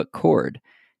 6-foot cord.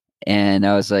 And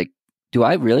I was like, do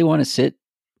I really want to sit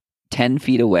 10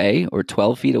 feet away or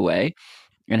 12 feet away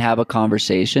and have a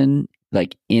conversation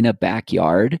like in a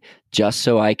backyard just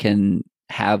so I can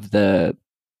have the,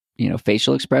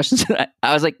 facial expressions?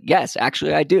 I was like, yes,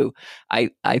 actually I do.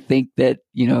 I think that,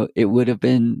 it would have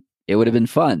been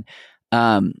fun.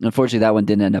 Unfortunately that one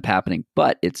didn't end up happening,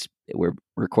 but we're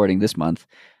recording this month.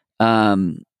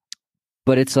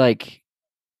 But it's like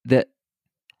that.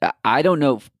 I don't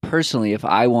know personally if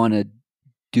I want to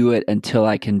do it until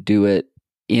I can do it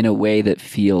in a way that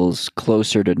feels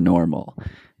closer to normal.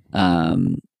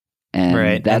 And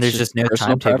right. That's and there's just no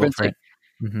timetable for it.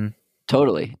 Mm-hmm.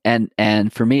 Totally.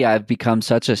 And for me, I've become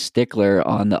such a stickler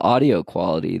on the audio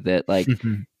quality that like,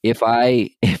 if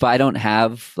I don't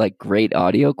have like great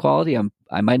audio quality,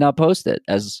 I might not post it,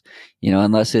 as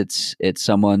unless it's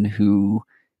someone who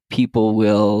people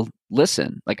will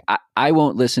listen. Like I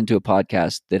won't listen to a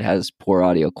podcast that has poor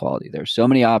audio quality. There's so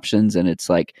many options, and it's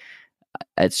like,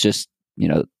 it's just,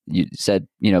 you said,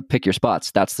 pick your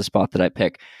spots. That's the spot that I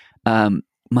pick.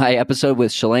 My episode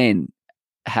with Shalane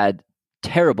had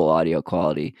terrible audio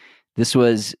quality. This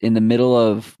was in the middle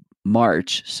of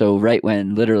March. So right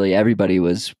when literally everybody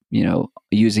was,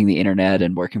 using the internet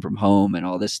and working from home and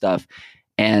all this stuff.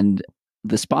 And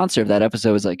the sponsor of that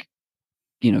episode was like,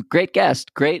 great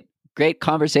guest, great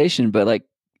conversation, but like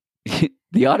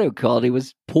the audio quality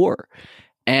was poor.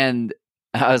 And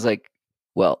I was like,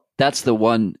 well, that's the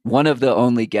one of the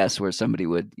only guests where somebody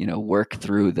would, work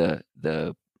through the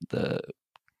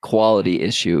quality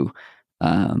issue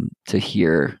to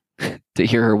hear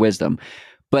her wisdom.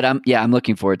 But I'm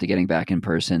looking forward to getting back in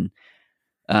person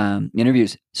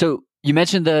interviews. So you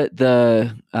mentioned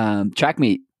the track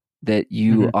meet that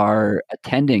you are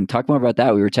attending. Talk more about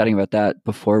that. We were chatting about that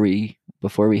before we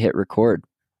hit record.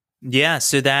 Yeah,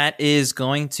 so that is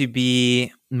going to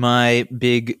be my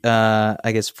big,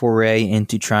 foray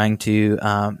into trying to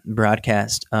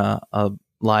broadcast a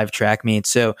live track meet.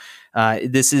 So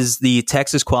this is the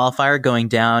Texas qualifier going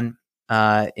down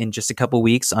in just a couple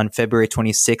weeks on February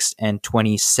 26th and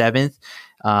 27th.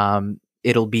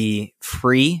 It'll be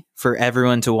free for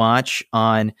everyone to watch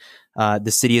on the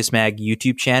Sidious Mag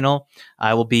YouTube channel.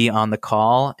 I will be on the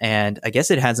call, and I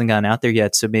guess it hasn't gone out there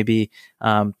yet. So maybe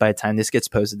by the time this gets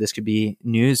posted, this could be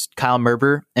news. Kyle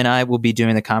Merber and I will be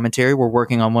doing the commentary. We're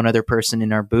working on one other person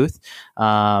in our booth.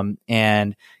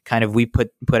 And kind of, we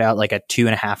put out like a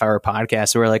 2.5 hour podcast.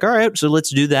 So we're like, all right, so let's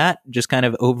do that just kind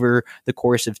of over the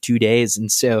course of 2 days.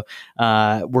 And so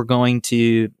we're going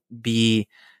to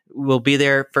we'll be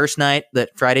there first night. That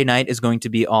Friday night is going to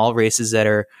be all races that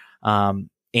are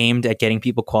aimed at getting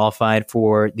people qualified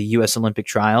for the U.S. Olympic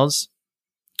trials.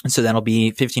 So that'll be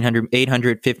 1500,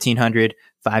 800, 1500,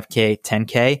 5K,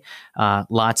 10K.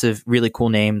 Lots of really cool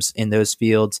names in those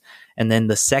fields. And then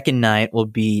the second night will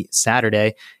be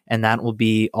Saturday, and that will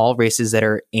be all races that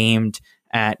are aimed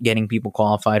at getting people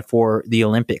qualified for the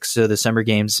Olympics. So the Summer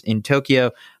Games in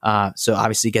Tokyo. So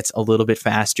obviously it gets a little bit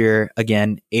faster.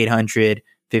 Again, 800,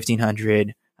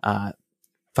 1500,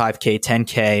 5K,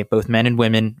 10K, both men and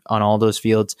women on all those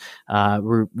fields. A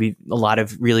lot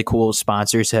of really cool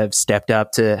sponsors have stepped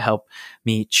up to help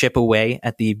me chip away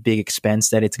at the big expense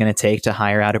that it's going to take to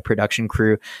hire out a production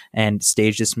crew and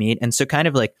stage this meet. And so kind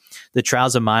of like the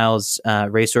Trials of Miles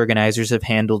race organizers have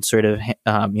handled sort of,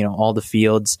 all the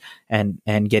fields and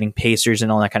getting pacers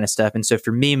and all that kind of stuff. And so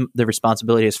for me, the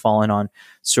responsibility has fallen on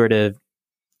sort of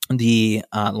the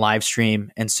live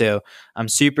stream. And so I'm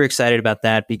super excited about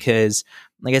that because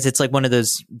I guess it's like one of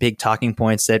those big talking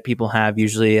points that people have.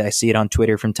 Usually I see it on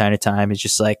Twitter from time to time. It's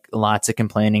just like lots of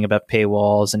complaining about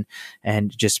paywalls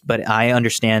but I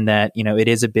understand that, it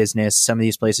is a business. Some of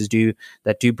these places do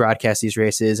broadcast these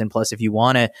races. And plus, if you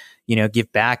want to,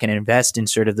 give back and invest in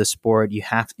sort of the sport,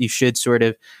 you should sort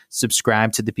of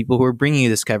subscribe to the people who are bringing you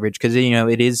this coverage. Cause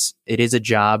it is a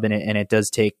job and it does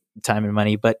take time and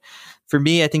money. But for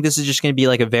me, I think this is just going to be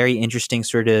like a very interesting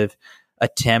sort of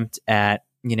attempt at,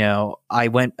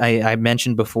 I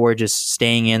mentioned before just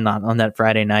staying in on that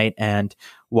Friday night and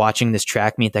watching this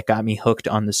track meet that got me hooked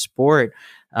on the sport.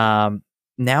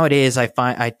 Nowadays,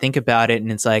 I think about it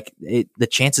and it's like the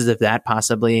chances of that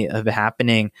possibly of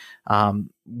happening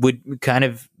would kind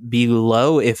of be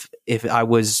low if I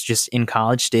was just in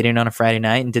college, stayed in on a Friday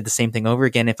night and did the same thing over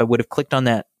again. If I would have clicked on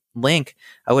that link,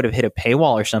 I would have hit a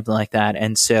paywall or something like that.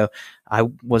 And so I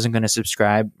wasn't going to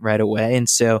subscribe right away. And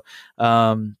so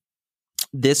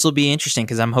this will be interesting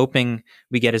because I'm hoping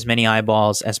we get as many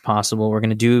eyeballs as possible. We're going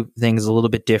to do things a little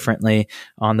bit differently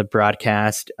on the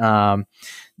broadcast.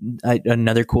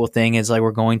 Another cool thing is like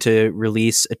we're going to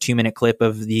release a 2-minute clip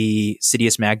of the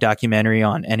Sidious Mag documentary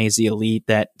on NAZ Elite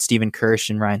that Stephen Kirsch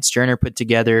and Ryan Sterner put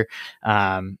together.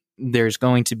 There's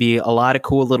going to be a lot of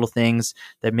cool little things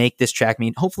that make this track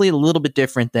meet hopefully a little bit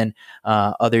different than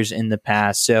others in the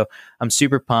past. So I'm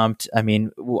super pumped. I mean,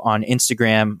 on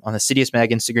Instagram, on the Sidious Mag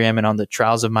Instagram and on the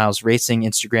Trials of Miles Racing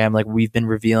Instagram, like we've been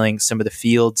revealing some of the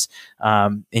fields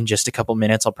in just a couple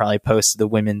minutes. I'll probably post the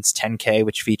women's 10K,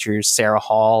 which features Sarah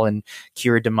Hall and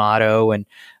Kira D'Amato and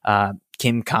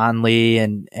Kim Conley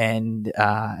and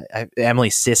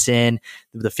Emily Sisson.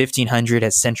 The 1500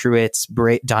 has Centrowitz,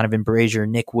 Donovan Brazier,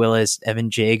 Nick Willis, Evan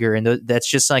Jager. And that's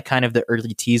just like kind of the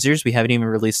early teasers. We haven't even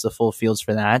released the full fields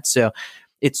for that. So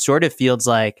it sort of feels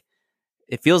like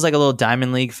a little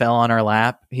Diamond League fell on our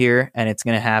lap here and it's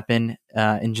going to happen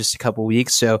in just a couple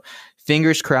weeks. So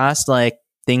fingers crossed, like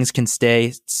things can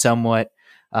stay somewhat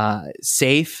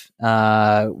safe.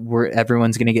 Where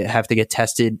everyone's going to have to get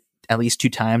tested at least 2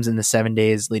 times in the 7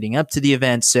 days leading up to the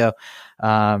event. So,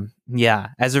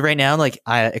 as of right now, like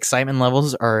excitement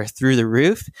levels are through the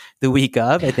roof. The week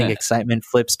of, I think excitement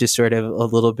flips to sort of a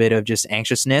little bit of just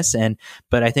anxiousness.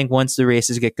 But I think once the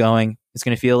races get going, it's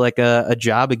going to feel like a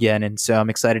job again. And so I'm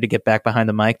excited to get back behind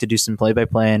the mic to do some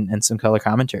play-by-play and some color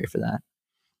commentary for that.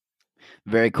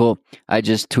 Very cool. I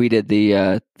just tweeted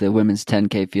the women's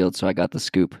 10K field, so I got the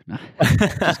scoop.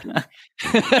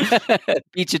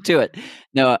 Beat you to it.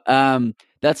 No,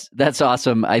 that's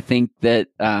awesome. I think that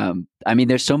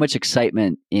there's so much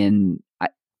excitement in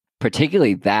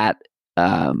particularly that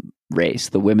race,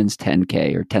 the women's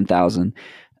 10K or 10,000.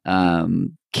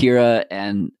 Kira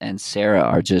and Sarah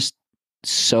are just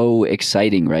so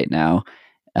exciting right now,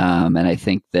 and I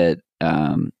think that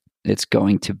it's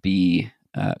going to be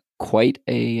quite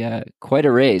a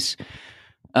race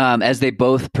as they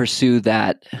both pursue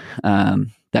that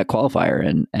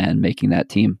qualifier and making that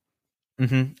team.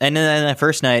 Mm-hmm. And then that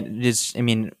first night is,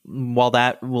 while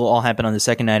that will all happen on the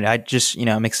second night, I just,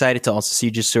 I'm excited to also see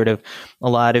just sort of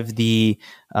a lot of the,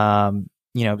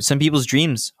 some people's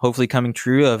dreams hopefully coming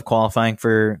true of qualifying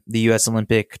for the U.S.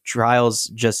 Olympic trials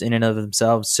just in and of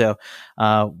themselves. So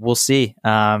we'll see.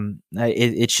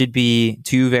 It should be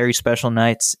 2 very special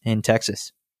nights in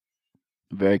Texas.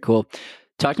 Very cool.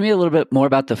 Talk to me a little bit more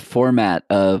about the format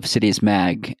of Sidious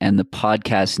Mag and the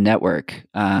podcast network.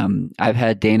 I've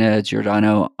had Dana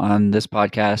Giordano on this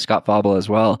podcast, Scott Fauble as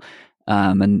well.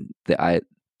 Dana's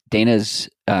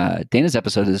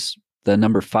episode is the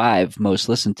number 5 most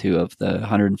listened to of the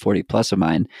 140 plus of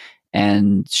mine.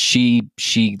 And she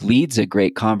leads a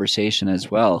great conversation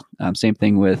as well. Same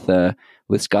thing with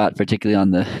Scott,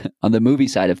 particularly on the movie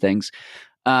side of things.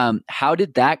 How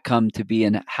did that come to be,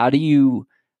 and how do you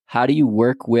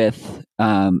work with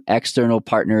external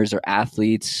partners or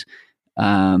athletes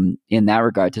in that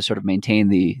regard to sort of maintain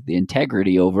the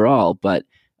integrity overall, but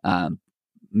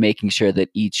making sure that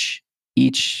each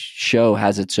show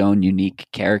has its own unique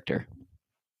character.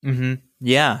 Mm-hmm.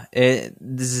 Yeah,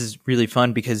 this is really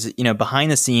fun because,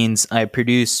 behind the scenes, I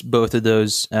produce both of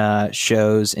those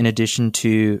shows in addition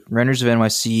to Runners of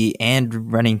NYC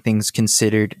and Running Things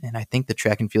Considered, and I think the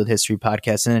Track and Field History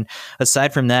podcast. And then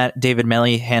aside from that, David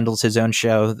Melly handles his own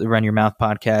show, the Run Your Mouth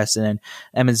podcast, and then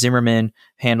Emma Zimmerman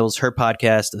handles her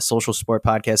podcast, the Social Sport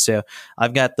podcast. So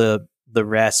I've got the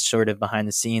rest sort of behind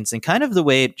the scenes, and kind of the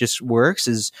way it just works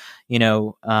is,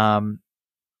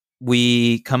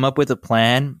 we come up with a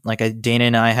plan. Like Dana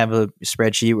and I have a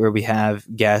spreadsheet where we have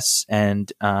guests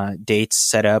and dates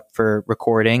set up for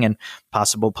recording and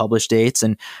possible published dates.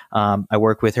 And I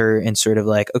work with her and sort of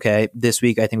like, okay, this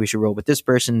week I think we should roll with this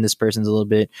person. This person's a little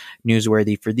bit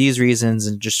newsworthy for these reasons,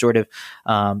 and just sort of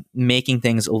making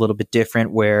things a little bit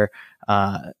different where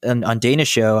on Dana's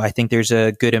show, I think there's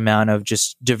a good amount of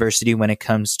just diversity when it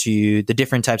comes to the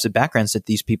different types of backgrounds that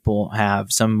these people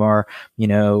have. Some are,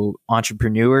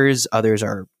 entrepreneurs, others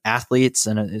are athletes,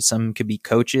 and some could be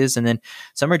coaches. And then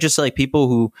some are just like people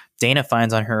who Dana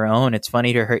finds on her own. It's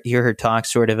funny to hear her talk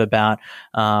sort of about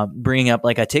bringing up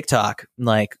like a TikTok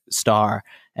like star.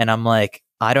 And I'm like,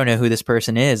 I don't know who this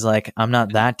person is. Like, I'm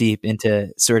not that deep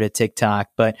into sort of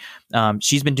TikTok, but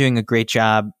she's been doing a great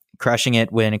job crushing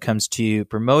it when it comes to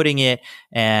promoting it.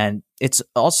 And it's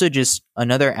also just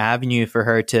another avenue for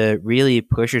her to really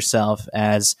push herself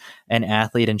as an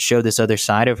athlete and show this other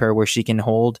side of her where she can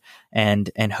hold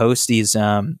and host these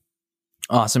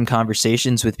awesome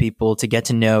conversations with people to get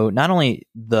to know not only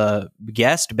the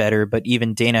guest better, but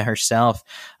even Dana herself,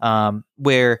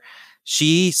 where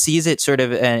she sees it sort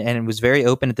of, and was very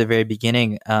open at the very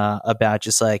beginning about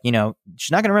just like,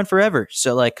 she's not going to run forever.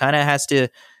 So like kind of has to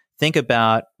think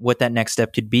about what that next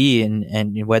step could be,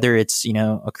 and whether it's,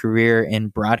 a career in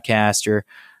broadcast or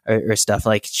stuff.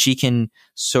 Like she can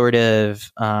sort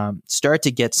of start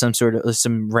to get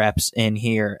some reps in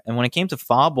here. And when it came to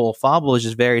Fauble is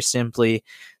just very simply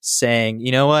saying,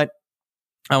 you know what,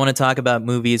 I want to talk about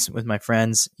movies with my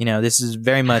friends. This is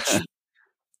very much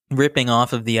ripping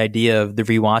off of the idea of the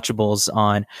rewatchables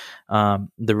on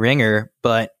The Ringer,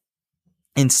 but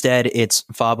instead, it's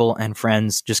Fauble and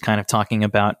friends just kind of talking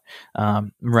about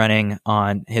running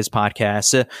on his podcast.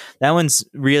 So that one's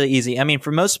really easy. I mean,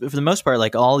 for the most part,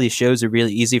 like all these shows are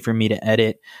really easy for me to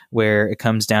edit, where it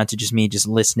comes down to just me just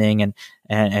listening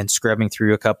and scrubbing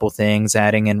through a couple things,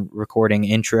 adding and recording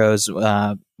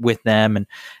intros with them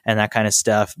and that kind of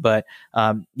stuff. But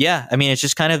yeah, I mean, it's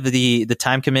just kind of the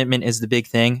time commitment is the big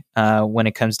thing when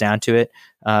it comes down to it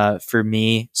for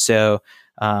me. So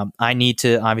I need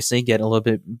to obviously get a little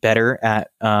bit better at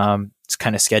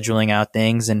kind of scheduling out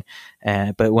things,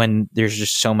 but when there's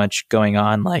just so much going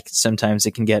on, like sometimes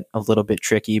it can get a little bit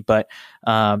tricky. But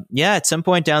yeah, at some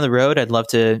point down the road, I'd love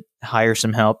to hire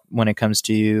some help when it comes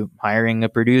to hiring a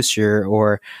producer,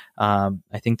 or I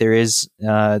think there is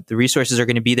the resources are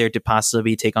going to be there to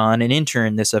possibly take on an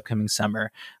intern this upcoming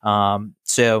summer.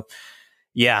 So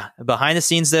yeah, behind the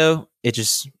scenes though, it's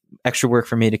just extra work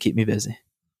for me to keep me busy.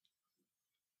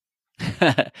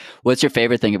 What's your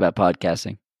favorite thing about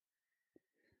podcasting?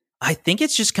 I think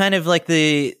it's just kind of like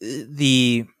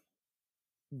the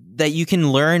that you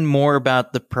can learn more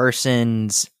about the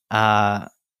person's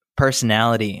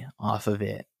personality off of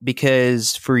it.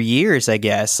 Because for years, I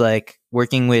guess, like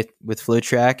working with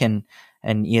FloTrack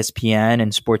and ESPN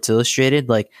and Sports Illustrated,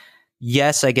 like,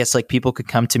 yes, I guess like people could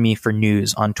come to me for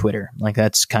news on Twitter. Like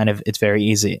that's kind of, it's very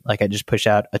easy. Like I just push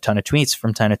out a ton of tweets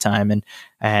from time to time,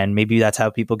 and maybe that's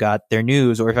how people got their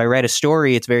news. Or if I write a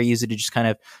story, it's very easy to just kind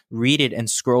of read it and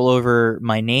scroll over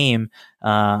my name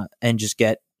and just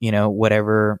get,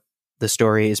 whatever the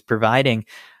story is providing.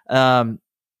 And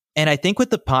I think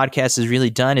what the podcast has really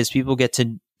done is people get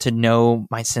to know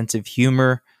my sense of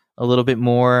humor a little bit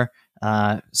more.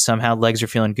 Somehow legs are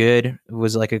feeling good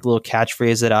was like a little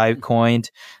catchphrase that I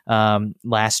coined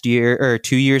last year or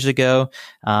 2 years ago,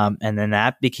 and then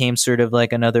that became sort of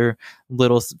like another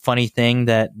little funny thing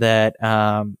that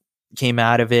came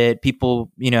out of it.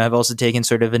 People, have also taken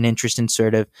sort of an interest in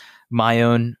sort of my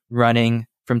own running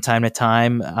from time to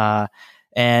time,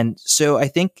 and so I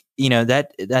think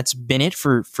that's been it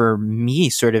for me.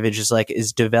 Sort of, it's just like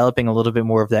is developing a little bit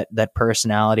more of that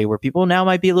personality where people now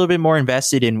might be a little bit more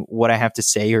invested in what I have to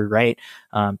say or write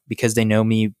because they know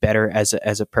me better as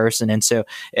a person. And so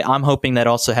I'm hoping that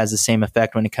also has the same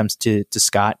effect when it comes to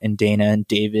Scott and Dana and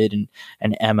David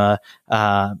and Emma,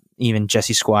 even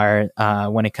Jesse Squire,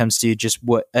 when it comes to just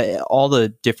what all the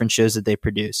different shows that they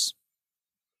produce.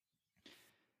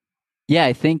 Yeah,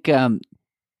 I think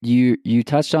you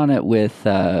touched on it with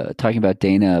talking about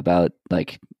Dana about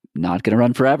like not going to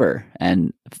run forever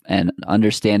and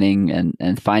understanding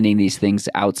and finding these things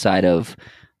outside of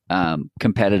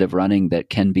competitive running that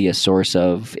can be a source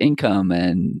of income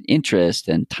and interest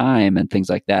and time and things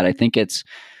like that. I think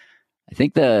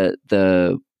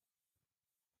the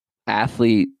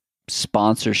athlete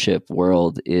sponsorship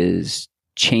world is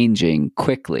changing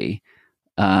quickly.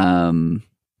 And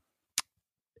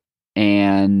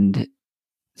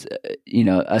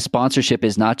a sponsorship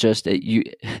is not just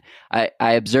I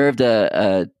observed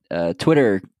a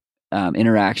Twitter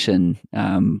interaction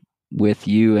with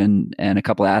you and a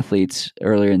couple of athletes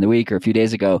earlier in the week or a few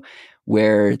days ago,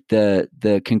 where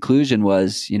the conclusion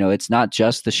was, it's not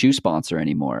just the shoe sponsor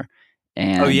anymore.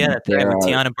 And oh yeah, that's right, with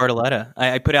Tiana Bartoletta.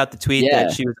 I put out the tweet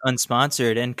that she was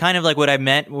unsponsored, and kind of like what I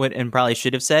meant, and probably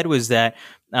should have said, was that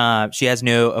she has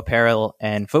no apparel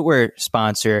and footwear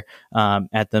sponsor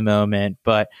at the moment.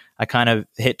 But I kind of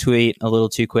hit tweet a little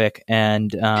too quick,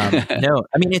 and no,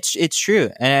 I mean it's true,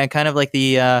 and I kind of like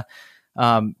the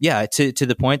to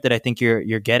the point that I think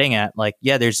you're getting at. Like,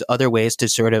 yeah, there's other ways to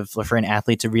sort of, for an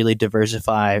athlete to really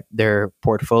diversify their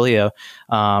portfolio.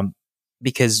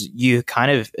 Because you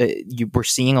kind of we're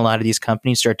seeing a lot of these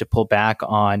companies start to pull back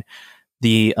on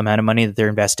the amount of money that they're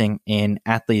investing in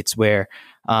athletes, where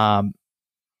and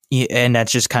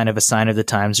that's just kind of a sign of the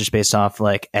times, just based off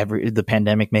like the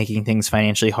pandemic making things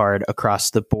financially hard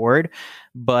across the board.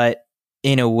 But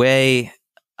in a way,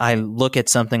 I look at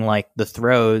something like the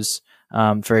throws,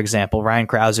 for example, Ryan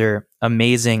Krauser,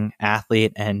 amazing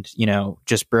athlete, and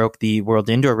just broke the world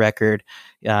indoor record,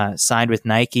 signed with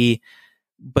Nike.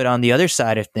 But on the other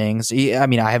side of things, I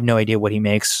mean, I have no idea what he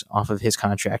makes off of his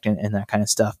contract and that kind of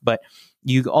stuff. But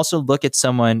you also look at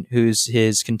someone who's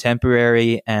his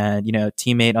contemporary and,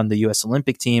 teammate on the U.S.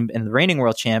 Olympic team and the reigning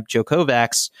world champ, Joe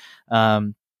Kovacs.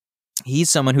 He's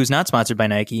someone who's not sponsored by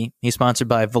Nike. He's sponsored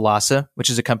by Velasa,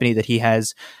 which is a company that he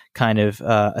has kind of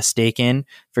a stake in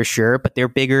for sure. But they're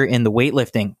bigger in the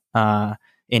weightlifting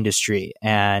industry.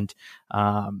 And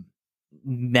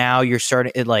now you're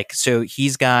starting so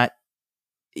he's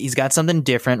got something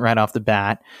different right off the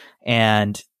bat,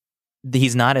 and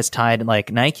he's not as tied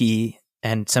like Nike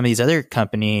and some of these other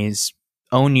companies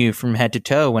own you from head to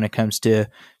toe when it comes to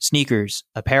sneakers,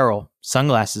 apparel,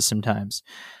 sunglasses. Sometimes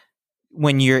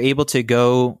when you're able to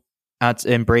go out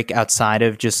and break outside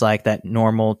of just like that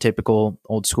normal, typical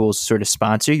old school sort of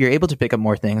sponsor, you're able to pick up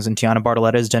more things. And Tiana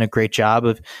Bartoletta has done a great job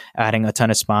of adding a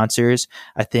ton of sponsors.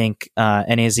 I think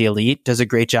NAZ Elite does a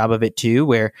great job of it too,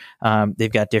 where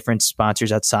they've got different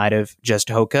sponsors outside of just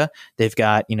Hoka. They've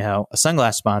got, a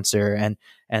sunglass sponsor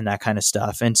and that kind of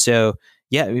stuff. And so,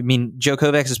 yeah, I mean, Joe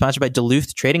Kovacs is sponsored by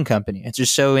Duluth Trading Company. It's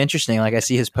just so interesting. Like, I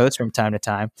see his posts from time to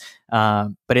time,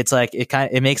 but it's like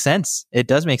it makes sense. It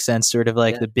does make sense, sort of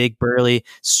like the big, burly,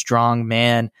 strong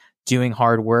man doing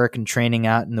hard work and training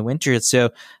out in the winter. So,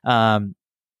 the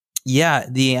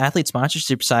athlete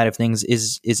sponsorship side of things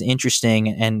is interesting,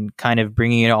 and kind of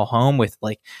bringing it all home with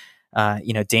like,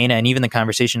 Dana, and even the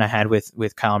conversation I had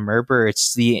with Kyle Merber.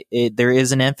 There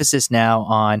is an emphasis now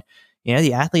on,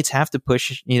 the athletes have to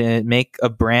push, make a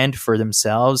brand for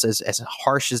themselves, as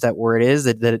harsh as that word is,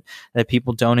 that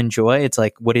people don't enjoy. It's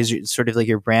like, what is sort of like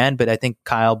your brand? But I think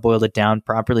Kyle boiled it down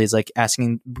properly. Is like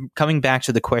coming back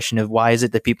to the question of why is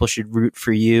it that people should root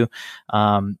for you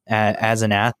as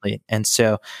an athlete? And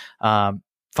so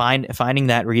finding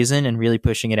that reason and really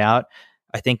pushing it out.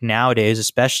 I think nowadays,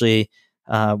 especially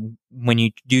when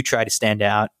you do try to stand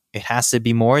out, it has to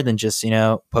be more than just,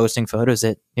 posting photos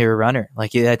that you're a runner.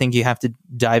 Like, I think you have to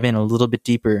dive in a little bit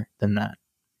deeper than that.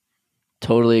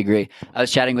 Totally agree. I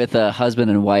was chatting with a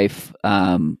husband and wife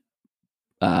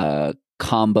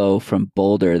combo from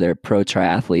Boulder. They're pro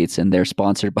triathletes, and they're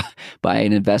sponsored by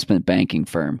an investment banking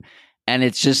firm. And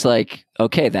it's just like,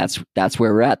 okay, that's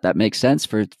where we're at. That makes sense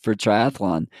for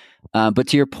triathlon. But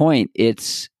to your point,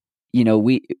 it's,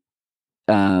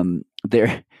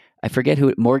 there. I forget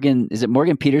who Morgan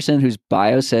Peterson, whose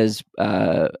bio says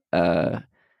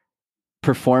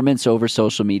performance over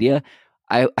social media.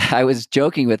 I was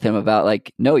joking with him about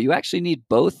like, no, you actually need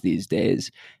both these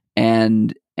days,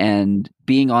 and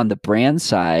being on the brand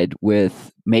side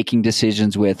with making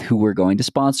decisions with who we're going to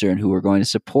sponsor and who we're going to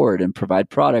support and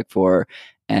provide product for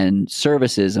and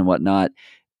services and whatnot.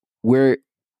 We're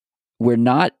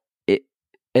not,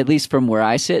 at least from where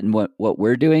I sit and what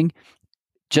we're doing,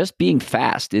 just being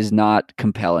fast is not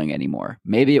compelling anymore.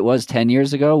 Maybe it was 10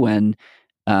 years ago when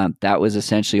that was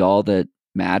essentially all that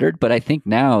mattered. But I think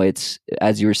now it's,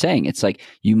 as you were saying, it's like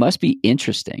you must be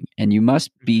interesting and you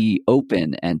must be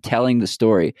open and telling the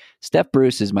story. Steph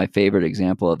Bruce is my favorite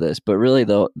example of this, but really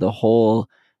the whole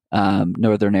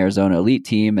Northern Arizona elite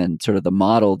team and sort of the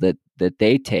model that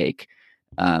they take.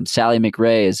 Sally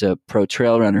McRae is a pro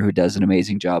trail runner who does an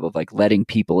amazing job of like letting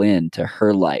people into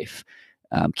her life.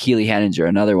 Keely Henninger,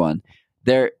 another one.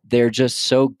 They're just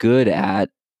so good at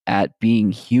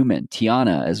being human.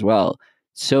 Tiana as well,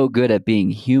 so good at being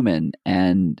human,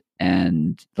 and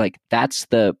like that's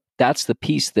the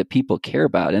piece that people care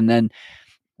about. And then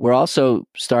we're also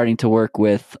starting to work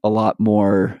with a lot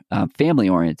more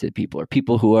family-oriented people, or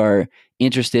people who are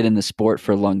interested in the sport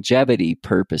for longevity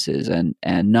purposes, and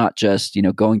not just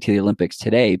going to the Olympics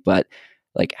today, but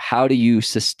like how do you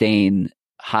sustain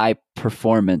high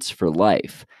performance for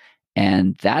life?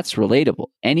 And that's relatable.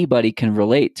 Anybody can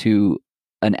relate to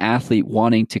an athlete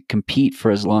wanting to compete for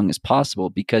as long as possible,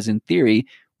 because in theory,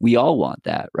 we all want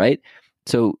that, right?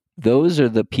 So those are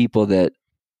the people that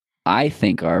I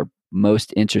think are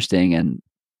most interesting and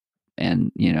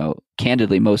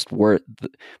candidly most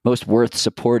worth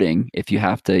supporting, if you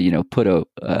have to put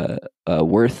a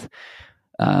worth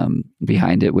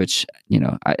behind it, which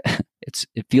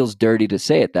it feels dirty to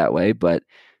say it that way, but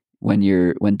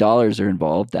when dollars are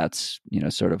involved, that's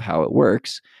sort of how it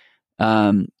works.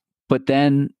 But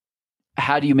then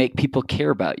how do you make people care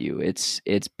about you?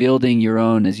 It's building your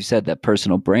own, as you said, that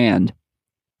personal brand,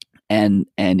 and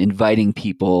inviting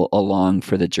people along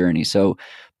for the journey. So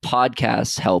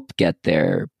podcasts help get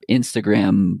there,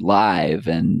 Instagram live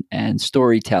and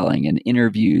storytelling and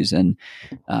interviews, and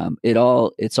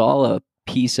it's all a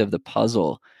piece of the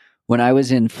puzzle. When I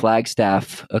was in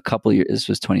Flagstaff a couple years, this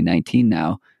was 2019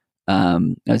 now, I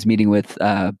was meeting with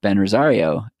Ben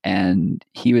Rosario, and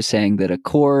he was saying that a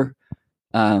core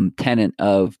tenet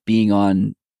of being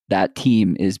on that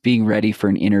team is being ready for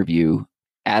an interview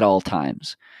at all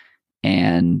times.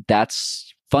 And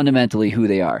that's fundamentally who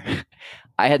they are.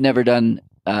 I had never done,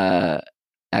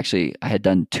 actually, I had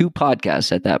done 2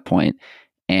 podcasts at that point,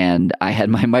 and I had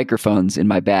my microphones in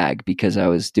my bag because I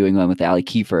was doing one with Ali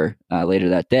Kiefer later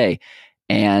that day.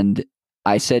 And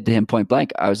I said to him point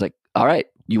blank, I was like, all right,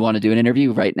 you want to do an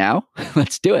interview right now?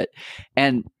 Let's do it.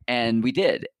 And we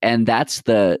did. And that's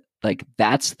the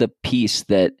piece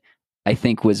that I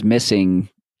think was missing,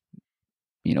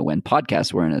 when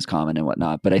podcasts weren't as common and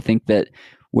whatnot. But I think that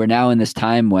we're now in this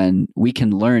time when we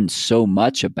can learn so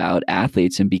much about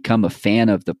athletes and become a fan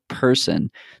of the person,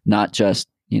 not just,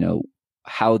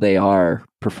 how they are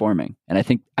performing. And I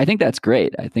think that's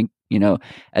great. I think,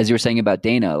 as you were saying about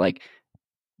Dana, like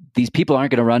these people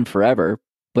aren't going to run forever,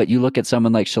 but you look at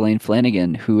someone like Shalane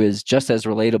Flanagan, who is just as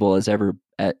relatable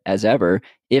as ever,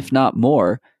 if not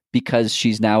more, because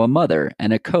she's now a mother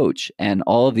and a coach and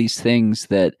all of these things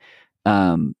that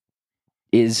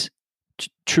is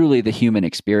truly the human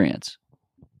experience.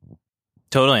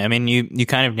 Totally. I mean, you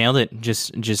kind of nailed it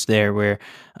just there, where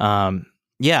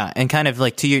yeah, and kind of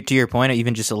like to your point,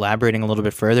 even just elaborating a little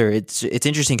bit further, it's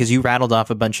interesting because you rattled off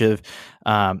a bunch of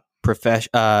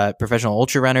professional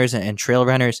ultra runners and trail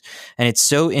runners, and it's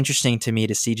so interesting to me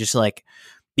to see just like,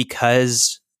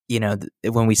 because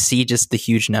when we see just the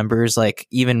huge numbers, like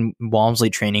even Walmsley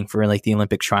training for like the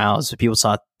Olympic trials, people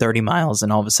saw 30 miles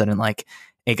and all of a sudden like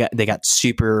they got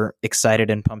super excited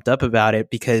and pumped up about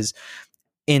it, because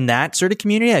in that sort of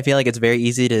community, I feel like it's very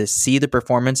easy to see the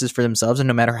performances for themselves, and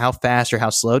no matter how fast or how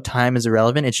slow, time is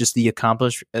irrelevant. It's just the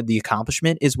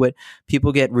accomplishment is what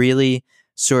people get really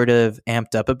sort of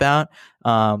amped up about.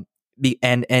 And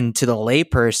to the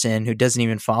layperson who doesn't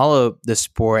even follow the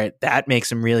sport, that makes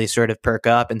them really sort of perk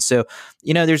up. And so,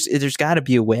 there's got to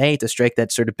be a way to strike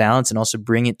that sort of balance and also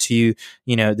bring it to,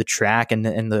 the track and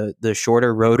the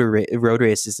shorter road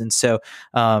races. And so,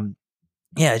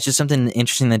 yeah, it's just something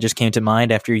interesting that just came to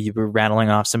mind after you were rattling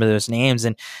off some of those names.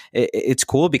 And it's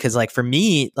cool because, like, for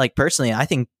me, like personally, I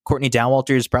think Courtney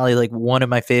Dauwalter is probably like one of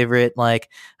my favorite, like,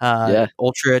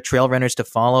 ultra trail runners to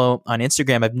follow on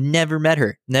Instagram. I've never met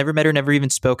her, never even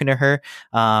spoken to her.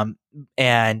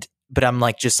 But I'm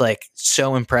like, just like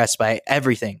so impressed by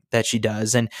everything that she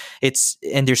does. And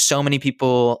there's so many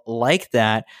people like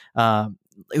that,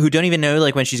 who don't even know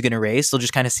like when she's going to race. They'll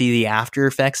just kind of see the after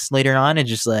effects later on and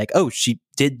just like, oh, she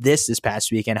did this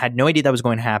past weekend. I had no idea that was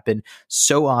going to happen.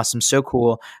 So awesome. So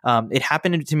cool. It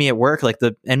happened to me at work. Like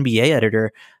the NBA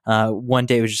editor one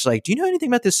day was just like, do you know anything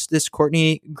about this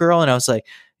Courtney girl? And I was like,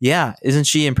 yeah, isn't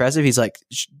she impressive? He's like,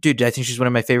 dude, I think she's one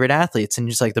of my favorite athletes. And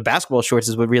just like the basketball shorts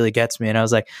is what really gets me. And I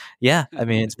was like, yeah, I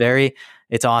mean,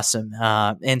 it's awesome.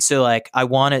 And so like,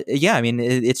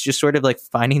 it's just sort of like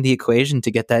finding the equation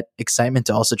to get that excitement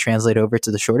to also translate over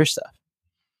to the shorter stuff.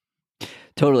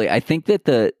 Totally. I think that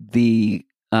the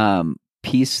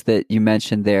piece that you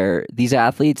mentioned there, these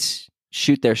athletes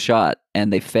shoot their shot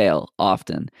and they fail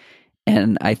often.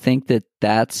 And I think that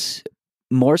that's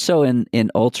more so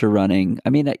in ultra running. I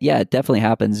mean, yeah, it definitely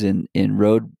happens in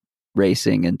road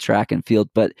racing and track and field,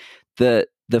 but the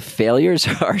failures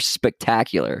are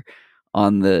spectacular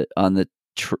in the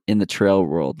trail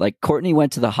world. Like Courtney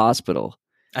went to the hospital.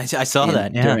 I saw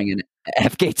that during an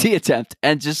FKT attempt,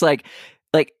 and just like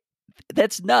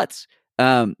that's nuts.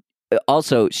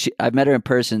 Also, I've met her in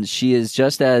person. She is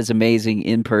just as amazing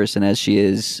in person as she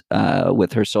is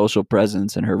with her social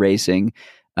presence and her racing.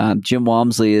 Jim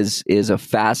Walmsley is a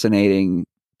fascinating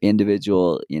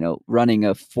individual, running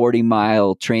a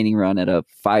 40-mile training run at a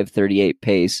 5:38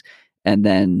 pace, and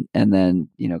then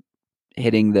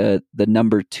hitting the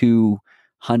number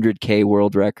 200K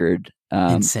world record.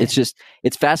 Insane.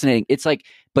 It's fascinating. It's like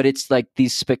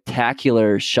these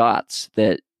spectacular shots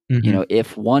that,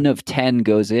 if 1 of 10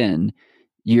 goes in,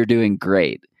 you're doing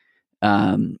great.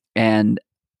 And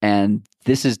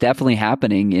this is definitely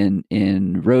happening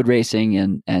in road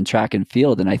racing and track and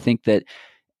field. And I think that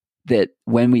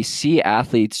when we see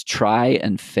athletes try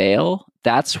and fail,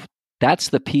 that's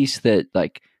the piece that,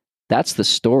 like, that's the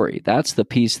story. That's the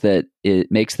piece that it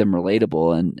makes them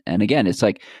relatable. And again, it's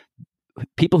like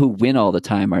people who win all the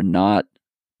time are not,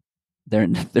 they're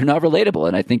not relatable.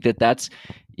 And I think that's,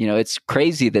 it's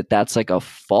crazy that that's like a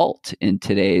fault in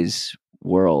today's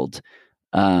world.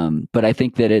 But I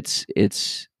think that it's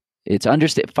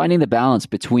finding the balance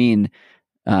between,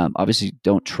 obviously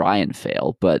don't try and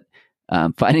fail, but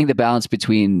finding the balance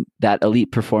between that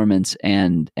elite performance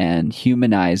and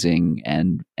humanizing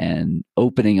and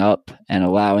opening up and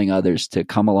allowing others to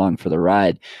come along for the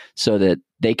ride so that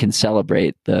they can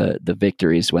celebrate the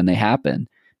victories when they happen.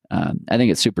 I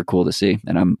think it's super cool to see,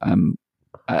 and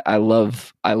I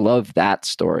love that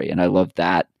story, and I love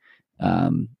that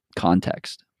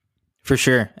context. For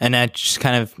sure. And that just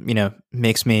kind of,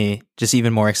 makes me just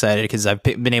even more excited because I've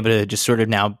been able to just sort of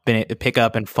now pick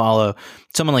up and follow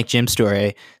someone like Jim's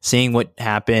story, seeing what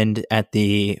happened at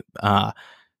the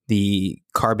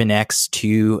Carbon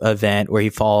X2 event where he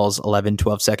falls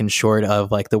 12 seconds short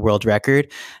of like the world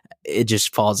record. It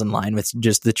just falls in line with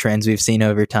just the trends we've seen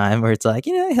over time where it's like,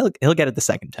 he'll get it the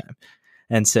second time.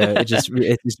 And so it's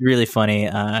really funny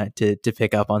to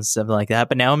pick up on something like that.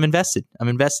 But now I'm invested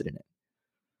in it.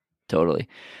 Totally.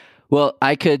 Well,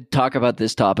 I could talk about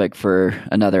this topic for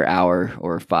another hour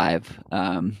or 5.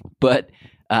 But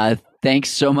thanks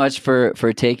so much for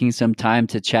taking some time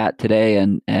to chat today.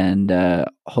 And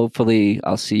hopefully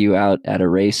I'll see you out at a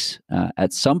race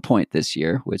at some point this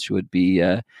year, which would be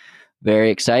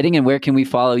very exciting. And where can we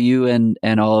follow you and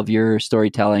all of your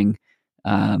storytelling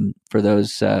for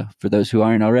those who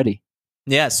aren't already?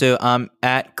 Yeah, so I'm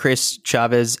at Chris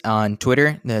Chavez on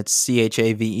Twitter. That's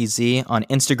CHAVEZ. On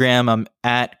Instagram, I'm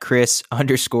at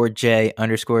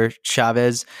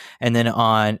Chris_J_Chavez. And then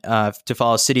on to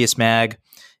follow Sidious Mag,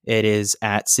 it is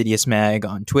at Sidious Mag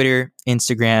on Twitter,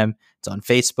 Instagram. It's on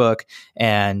Facebook.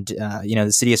 And,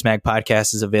 the Sidious Mag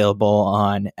podcast is available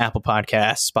on Apple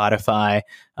Podcasts, Spotify,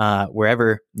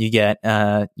 wherever you get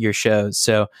your shows.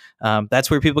 So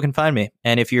that's where people can find me.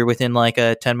 And if you're within like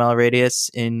a 10-mile radius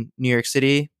in New York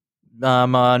City,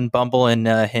 I'm on Bumble and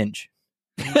Hinge.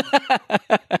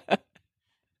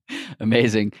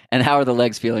 Amazing. And how are the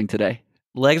legs feeling today?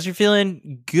 Legs are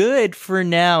feeling good for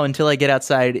now until I get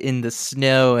outside in the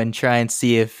snow and try and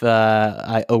see if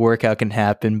a workout can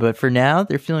happen. But for now,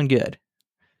 they're feeling good.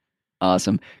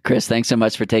 Awesome. Chris, thanks so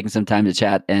much for taking some time to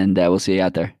chat, and we'll see you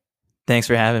out there. Thanks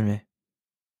for having me.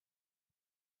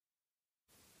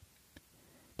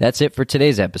 That's it for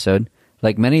today's episode.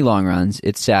 Like many long runs,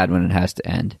 it's sad when it has to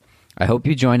end. I hope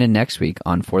you join in next week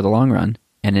on For the Long Run.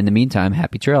 And in the meantime,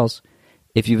 happy trails.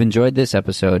 If you've enjoyed this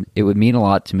episode, it would mean a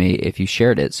lot to me if you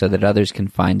shared it so that others can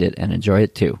find it and enjoy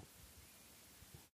it too.